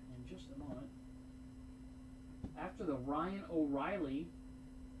card in just a moment. After the Ryan O'Reilly,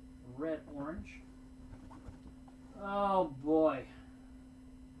 red orange. Oh boy.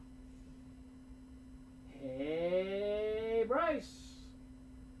 Hey Bryce.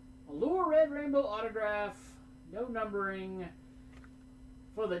 Allure Red Rainbow autograph, no numbering.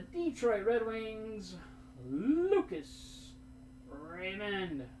 For the Detroit Red Wings, Lucas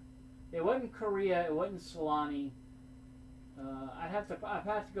Raymond. It wasn't Korea. It wasn't Solani. I'd have to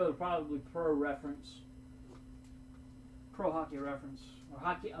go to probably Pro Reference, Pro Hockey Reference, or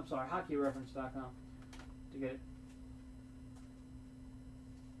Hockey. I'm sorry, HockeyReference.com to get it.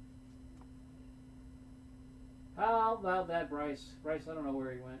 How about that, Bryce? Bryce, I don't know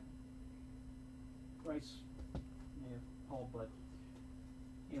where he went. Bryce, yeah, Paul, but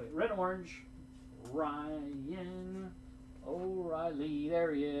anyway, red and orange, Ryan O'Reilly.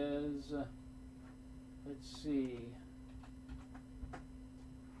 There he is. Let's see.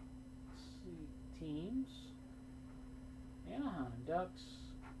 Teams. Anaheim Ducks.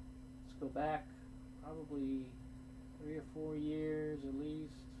 Let's go back probably 3 or 4 years at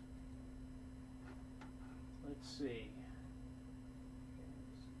least. Let's see.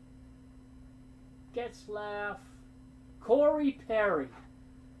 Getzlaff. Corey Perry.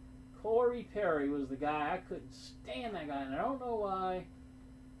 Corey Perry was the guy. I couldn't stand that guy, and I don't know why.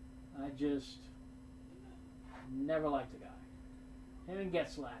 I just never liked the guy. Him and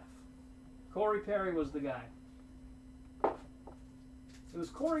Getzlaff. Corey Perry was the guy. It was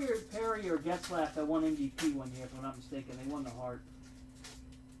Corey Perry or Getzlaff that won MVP one year, if I'm not mistaken. They won the Hart.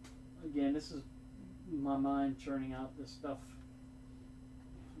 Again, this is my mind churning out this stuff.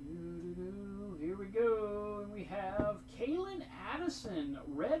 Here we go. And we have Kalen Addison,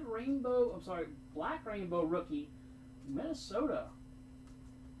 Black Rainbow rookie, Minnesota.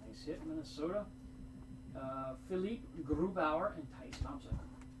 Nice hit, Minnesota. Philippe Grubauer and Tice Thompson.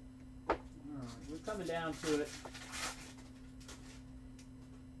 Alright, we're coming down to it.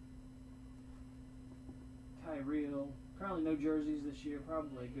 Kyril. Apparently no jerseys this year.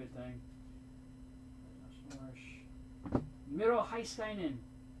 Probably a good thing. Miro Heiskanen.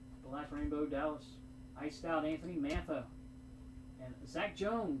 Black Rainbow, Dallas. Iced out Anthony Mantha. And Zach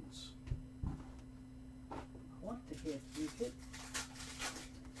Jones. I want to hit a big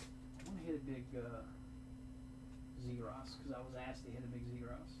Zegras, because I was asked to hit a big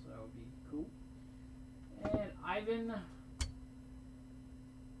Zegras, so that would be cool. And Ivan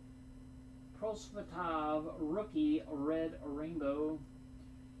Prosvetov, rookie, red rainbow.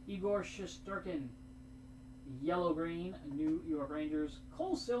 Igor Shesterkin, yellow-green, New York Rangers.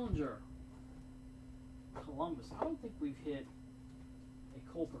 Cole Sillinger, Columbus. I don't think we've hit a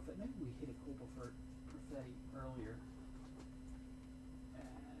Cole Perfetti. Maybe we hit a Cole Perfetti earlier.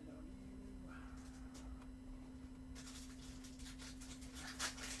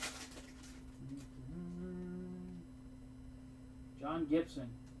 John Gibson.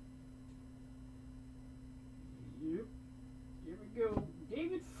 Yep. Here we go.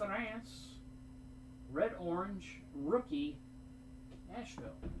 David France. Red Orange. Rookie.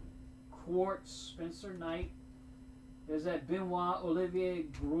 Nashville. Quartz. Spencer Knight. There's that Benoit Olivier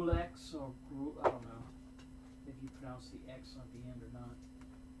Grulex. Or I don't know if you pronounce the X at the end or not.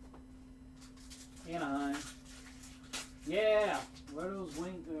 Anaheim. Yeah. Where are those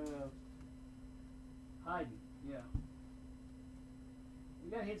wings? Hiding. Yeah. We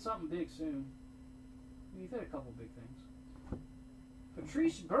gotta hit something big soon. We've hit a couple big things.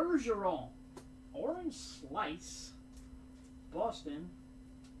 Patrice Bergeron, orange slice, Boston.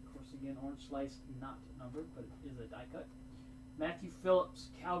 Of course, again, orange slice not numbered, but it is a die cut. Matthew Phillips,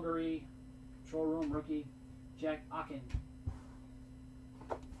 Calgary, control room rookie. Jack Ocken.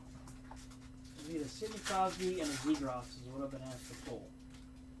 We need a Sidney Crosby and a Zegras is what I've been asked to pull.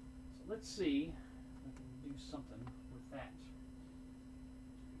 So let's see if I can do something with that.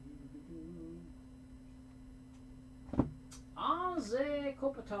 Anze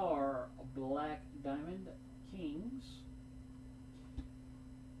Kopitar, Black Diamond, Kings.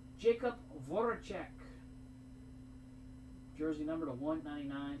 Jacob Voracek, jersey number to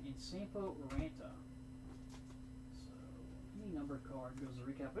 199 in Sampo Ranta. So any numbered card goes to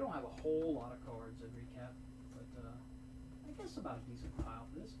recap. We don't have a whole lot of cards at recap, but I guess about a decent pile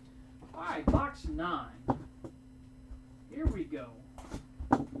for this. Alright, box 9. Here we go.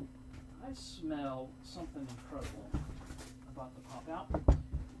 I smell something incredible about to pop out.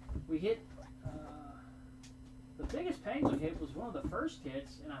 We hit, the biggest Penguin hit was one of the first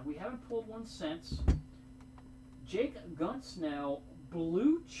hits, and we haven't pulled one since. Jake Gunsnell,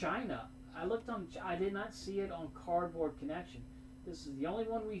 Blue China. I looked on, I did not see it on Cardboard Connection. This is the only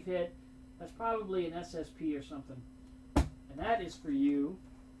one we've hit. That's probably an SSP or something. And that is for you,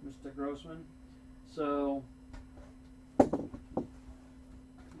 Mr. Grossman. So you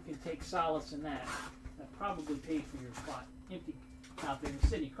can take solace in that. That probably paid for your spot. Empty out there with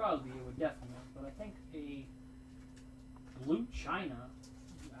Sidney Crosby, it would definitely. But I think a Blue China,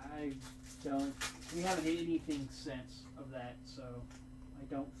 I don't. We haven't hit anything since of that, so I I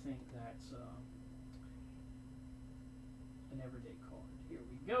don't think that's an everyday card. Here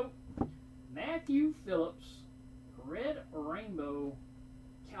we go. Matthew Phillips, Red Rainbow,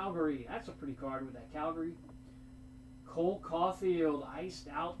 Calgary. That's a pretty card with that Calgary. Cole Caulfield, Iced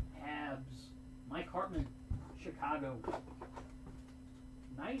Out Habs. Mike Hartman, Chicago.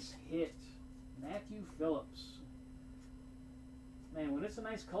 Nice hit. Matthew Phillips. Man, when it's a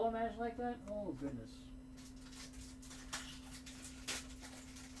nice color match like that, oh goodness.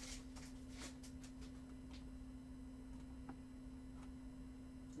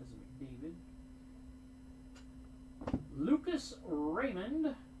 This is McDavid. Lucas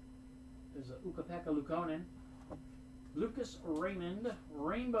Raymond. There's a Ukko-Pekka Luukkonen. Lucas Raymond,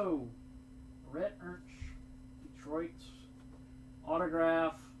 Rainbow. Red Ernst, Detroit.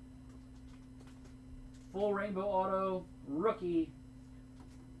 Autograph. Full Rainbow Auto. Rookie.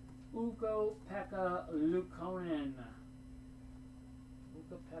 Ukko-Pekka Luukkonen.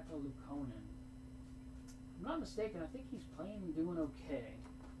 Ukko-Pekka Luukkonen. If I'm not mistaken, I think he's playing and doing okay.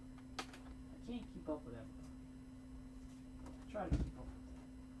 I can't keep up with that. I try to keep up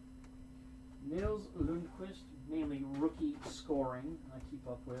with that. Nils Lundqvist, mainly rookie scoring, I keep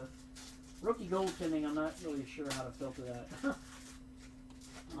up with. Rookie goaltending, I'm not really sure how to filter that.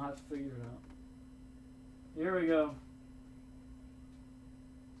 I'll have to figure it out. Here we go.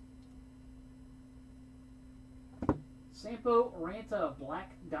 Sampo Ranta,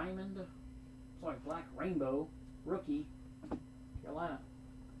 Black Diamond, sorry, Black Rainbow, rookie, Carolina.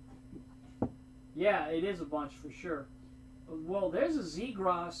 Yeah, it is a bunch for sure. Well, there's a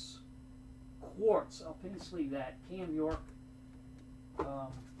Zegras Quartz. I'll penny sleeve that. Cam York.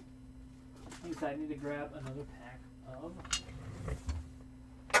 In fact, I need to grab another pack of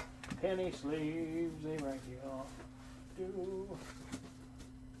penny sleeves. They right here.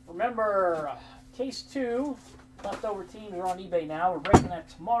 Remember, case 2. Leftover teams are on eBay now. We're breaking that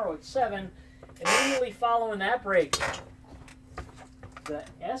tomorrow at 7. Immediately following that break, the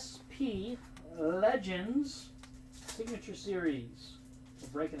SP Legends Signature Series. We're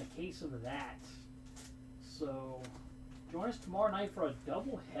breaking a case of that. So, join us tomorrow night for a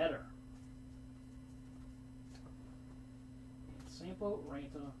double header. Sampo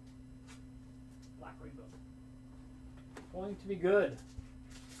Ranta, Black Rainbow. Going to be good.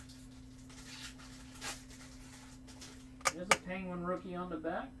 There's a Penguin rookie on the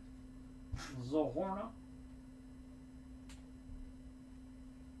back. Zohorna.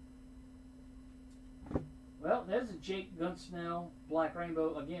 Well, there's a Jake Gunsnell, Black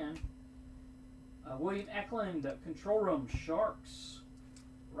Rainbow again. William Eklund, Control Room, Sharks.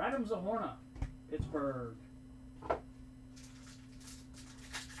 Radim Zohorna, Pittsburgh.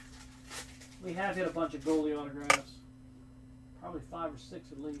 We have hit a bunch of goalie autographs. Probably 5 or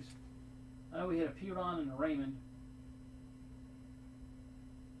 6 at least. I know we hit a Pewdon and a Raymond.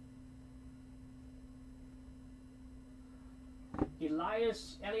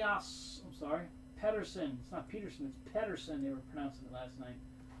 Elias, I'm sorry, Pedersen. It's not Peterson, it's Pedersen. They were pronouncing it last night.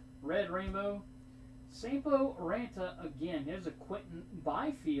 Red Rainbow. Sampo Ranta again. There's a Quentin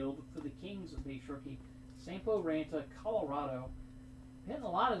Byfield for the Kings base rookie. Sampo Ranta, Colorado. Hitting a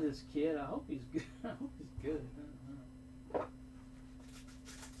lot of this kid. I hope he's good. I hope he's good.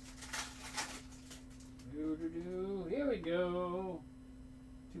 Here we go.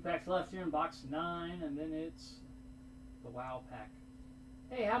 2 packs left here in box 9, and then it's the Wow pack.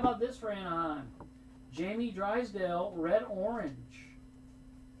 Hey, how about this for Anaheim? Jamie Drysdale, Red Orange.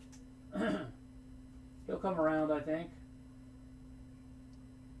 He'll come around, I think.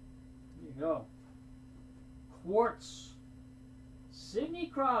 There you go. Quartz. Sidney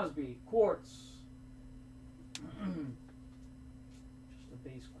Crosby, Quartz. Just a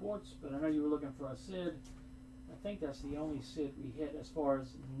base Quartz, but I know you were looking for a Sid. I think that's the only Sid we hit as far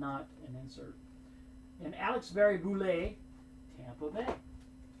as not an insert. And Alex Barry-Boulet, Tampa Bay.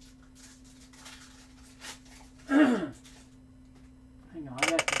 Hang on, I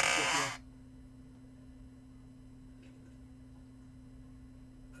got to stick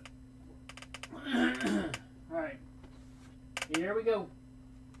here. Alright. Here we go.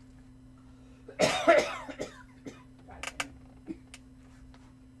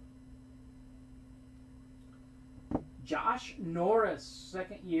 Josh Norris,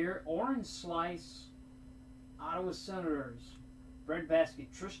 2nd year, Orange Slice, Ottawa Senators.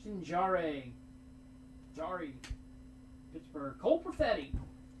 Breadbasket, Tristan Jarry, Pittsburgh. Cole Perfetti.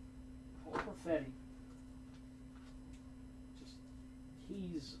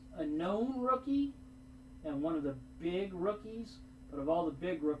 He's a known rookie and one of the big rookies, but of all the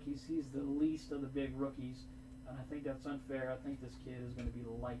big rookies, he's the least of the big rookies, and I think that's unfair. I think this kid is going to be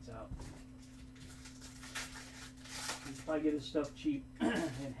the lights out. He's probably get his stuff cheap.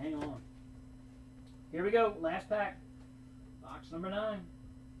 And hang on. Here we go. Last pack. Box number 9.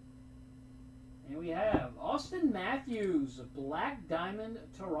 And we have Austin Matthews, Black Diamond,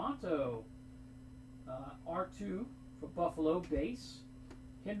 Toronto. R2 for Buffalo base.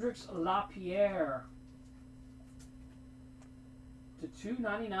 Hendrix LaPierre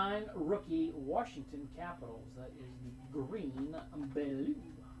 /299 rookie, Washington Capitals. That is the green and blue.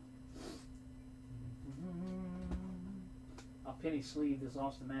 I'll penny sleeve this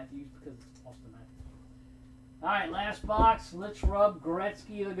Austin Matthews because it's Austin Matthews. All right, last box. Let's rub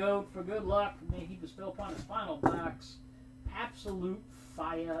Gretzky the GOAT for good luck. May he bestow upon his final box absolute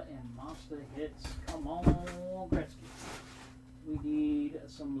fire and monster hits. Come on, Gretzky. We need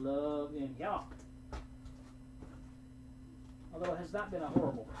some love in here. Although it has not been a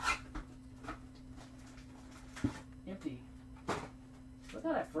horrible empty. Look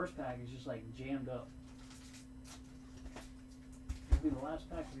how that first pack is just like jammed up. It'll be the last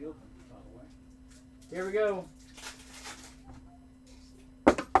pack we open, by the way. Here we go.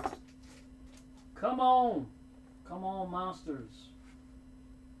 Come on. Come on, monsters.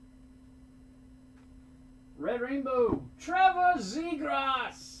 Red Rainbow, Trevor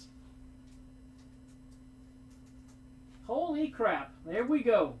Zegras. Holy crap. There we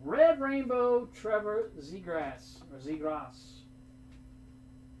go. Red Rainbow, Trevor Zegras. Or Zegras.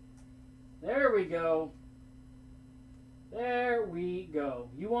 There we go. There we go.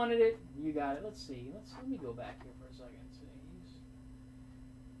 You wanted it. You got it. Let's see. Let me go back here for a second. See.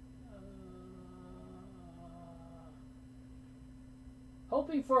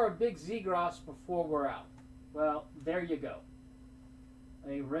 Hoping for a big Zegras before we're out. Well, there you go.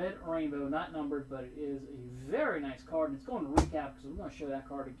 A red rainbow, not numbered, but it is a very nice card. And it's going to recap because we're going to show that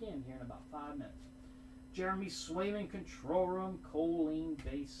card again here in about 5 minutes. Jeremy Swayman, Control Room, Colleen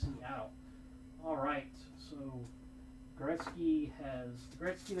base, Seattle. All right, so Gretzky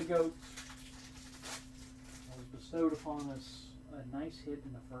the GOAT has bestowed upon us a nice hit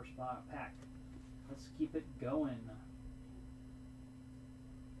in the first pack. Let's keep it going.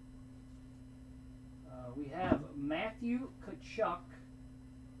 We have Matthew Tkachuk,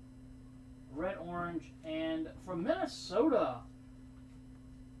 red, orange, and from Minnesota,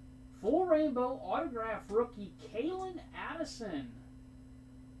 full rainbow autograph rookie Kalen Addison.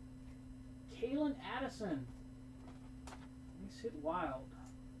 Kalen Addison. He's hit wild.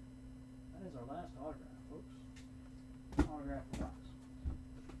 That is our last autograph, folks. Autograph box.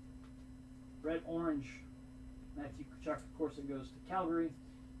 Red, orange, Matthew Tkachuk. Of course, it goes to Calgary.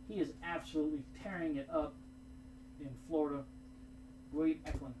 He is absolutely tearing it up in Florida. William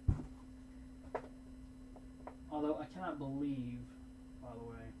Eklund. Although I cannot believe, by the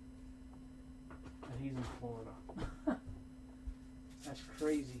way, that he's in Florida. That's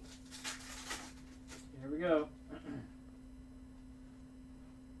crazy. Here we go.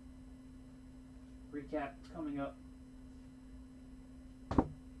 Recap coming up.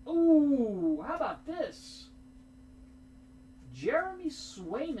 Ooh, how about this? Jeremy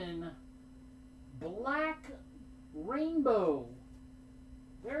Swayman, Black Rainbow.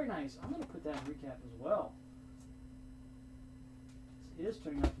 Very nice. I'm going to put that in recap as well. It is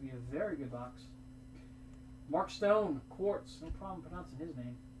turning out to be a very good box. Mark Stone, Quartz. No problem pronouncing his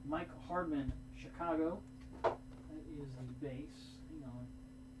name. Mike Hardman, Chicago. That is the base. Hang on.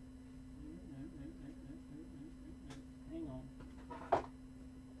 Hang on.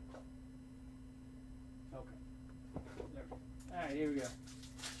 Okay. There we go. All right, here we go.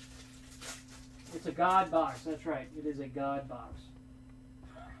 It's a God box. That's right. It is a God box.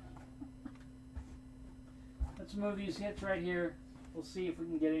 Let's move these hits right here. We'll see if we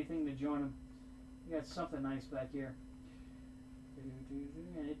can get anything to join them. We got something nice back here.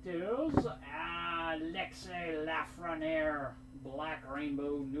 And it is Alexei Lafreniere, Black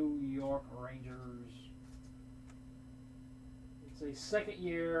Rainbow, New York Rangers. It's a second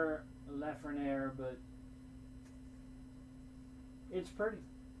year Lafreniere, but it's pretty.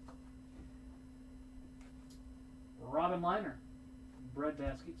 Robin Liner, Bread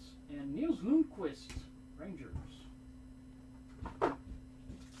Baskets, and Niels Lundqvist, Rangers.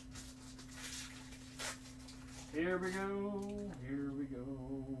 Here we go. Here we go.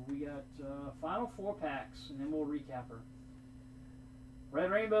 We got final 4 packs, and then we'll recap her.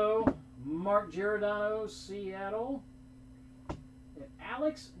 Red Rainbow, Mark Giordano, Seattle. And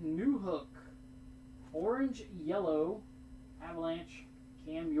Alex Newhook, Orange Yellow, Avalanche,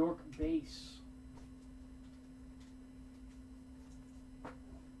 Cam York base.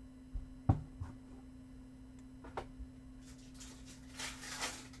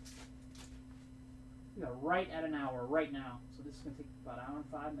 We are right at an hour right now, so this is going to take about an hour and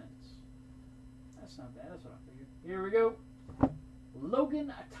 5 minutes. That's That's not bad. That's what I figured. Here we go.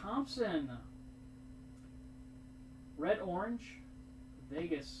 Logan Thompson. Red Orange.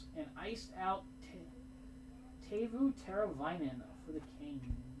 Vegas. And iced out Teuvo Teravainen for the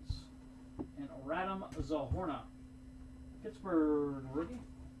Canes. And Radim Zohorna. Pittsburgh rookie.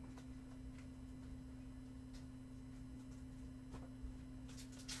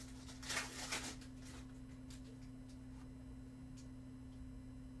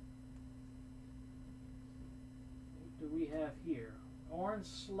 What do we have here? Orange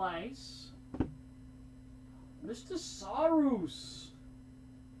Slice. Mr. Sarus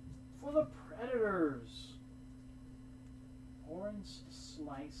for the Predators. Orange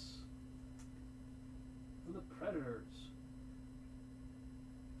Slice for the Predators.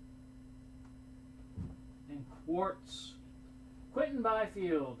 And Quartz. Quentin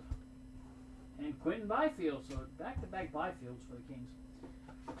Byfield. And Quentin Byfield. So back-to-back Byfields for the Kings.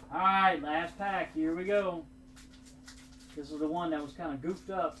 Alright, last pack. Here we go. This is the one that was kind of goofed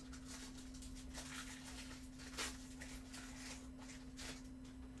up.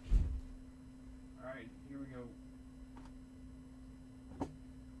 Alright, here we go.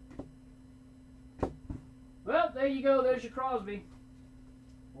 Well, there you go. There's your Crosby.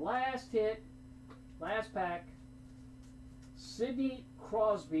 Last hit. Last pack. Sidney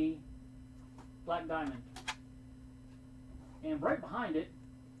Crosby. Black Diamond. And right behind it,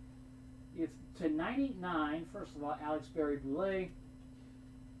 if to 99, first of all, Alex Berry-Boulet.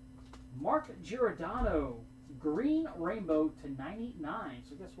 Mark Giordano. Green Rainbow to 99.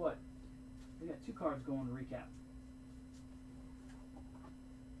 So guess what? We got two cards going to recap.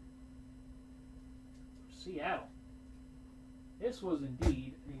 Seattle. This was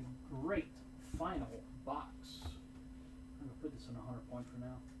indeed a great final box. I'm going to put this in 100 point for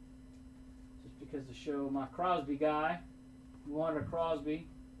now. Just because to show my Crosby guy. You wanted a Crosby.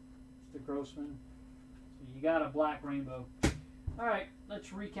 Mr. Grossman. So you got a black rainbow. Alright, let's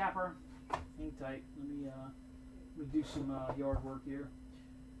recap her. Hang tight. Let me do some yard work here.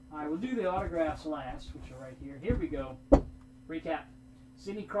 Alright, we'll do the autographs last, which are right here. Here we go. Recap.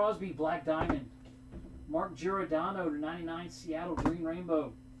 Sidney Crosby, Black Diamond. Mark Giordano to 99, Seattle Green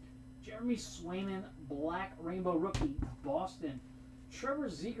Rainbow. Jeremy Swayman, Black Rainbow Rookie, Boston. Trevor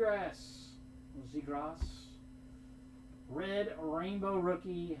Zegras, Red Rainbow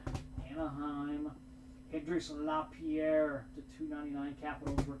Rookie, Anaheim. Hendrix Lapierre to 299,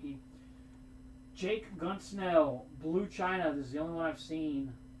 Capitals Rookie. Jake Gunsnell, Blue China. This is the only one I've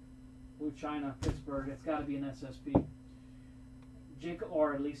seen. Blue China, Pittsburgh. It's got to be an SSP. Jacob,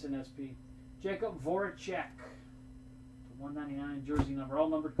 or at least an SP. Jacob Voracek to 199, jersey number. All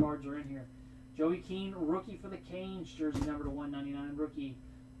numbered cards are in here. Joey Keane, rookie for the Canes, jersey number to 199, rookie.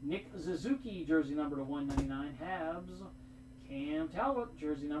 Nick Suzuki, jersey number to 199, Habs. Cam Talbot,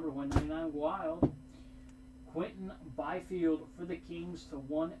 jersey number 199, Wild. Quentin Byfield for the Kings to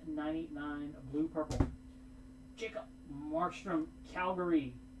 199, blue purple. Jacob Markstrom,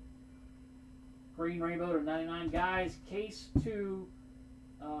 Calgary. Green Rainbow to 99. Guys, case 2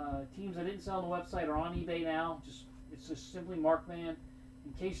 teams I didn't sell on the website are on eBay now. It's just simply Markman.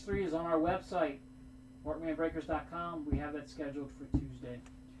 And case 3 is on our website, markmanbreakers.com. We have that scheduled for Tuesday.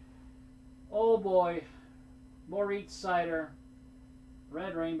 Oh boy. Moritz Seider,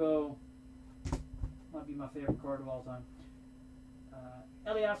 Red Rainbow. Might be my favorite card of all time.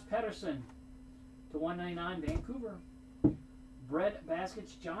 Elias Pettersson to 199, Vancouver. Bread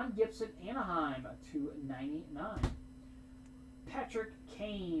Baskets, John Gibson, Anaheim to 99. Patrick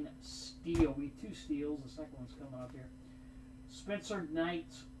Kane, Steel. We have 2 steals. The second one's coming up here. Spencer Knight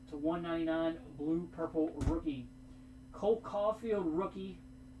to 199, blue purple rookie. Cole Caulfield, rookie.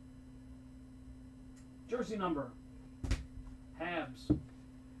 Jersey number. Habs.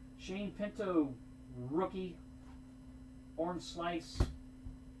 Shane Pinto, rookie. Orange Slice,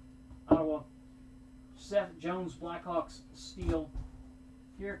 Ottawa. Seth Jones, Blackhawks, Steel.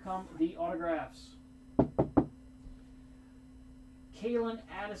 Here come the autographs. Kalen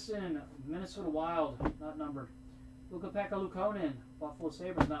Addison, Minnesota Wild, not numbered. Ukko-Pekka Luukkonen, Buffalo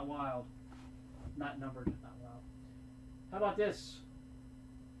Sabres, not wild. Not numbered, not wild. How about this?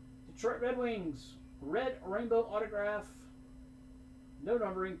 Detroit Red Wings, Red Rainbow autograph. No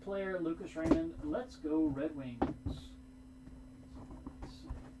numbering player, Lucas Raymond. Let's go Red Wings.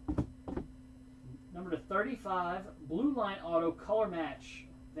 Number to 35, Blue Line Auto Color Match.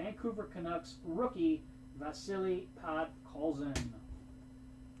 Vancouver Canucks rookie, Vasily Podkolzin.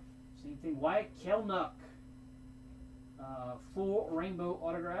 Same thing, Wyatt Kelnuck. Full Rainbow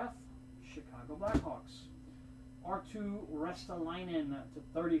autograph, Chicago Blackhawks. R2 Restalainen to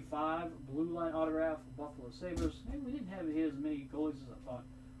 35, Blue Line autograph, Buffalo Sabres. Maybe we didn't have as many goalies as I thought.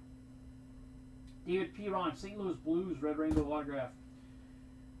 David Perron, St. Louis Blues, Red Rainbow autograph.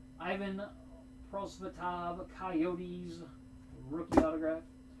 Ivan Prosvetov, Coyotes, rookie autograph.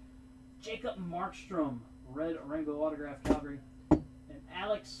 Jacob Markstrom, Red Rainbow autograph, Calgary. And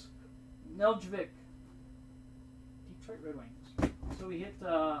Alex Neljvik, Detroit Red Wings. So we hit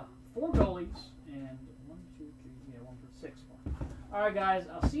 4 goalies and 1, 2, 3, yeah, 1 for 6 more. All right, guys,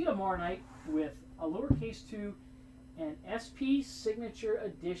 I'll see you tomorrow night with Allure Case 2 and SP Signature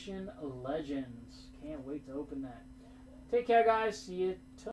Edition Legends. Can't wait to open that. Take care, guys. See you tomorrow.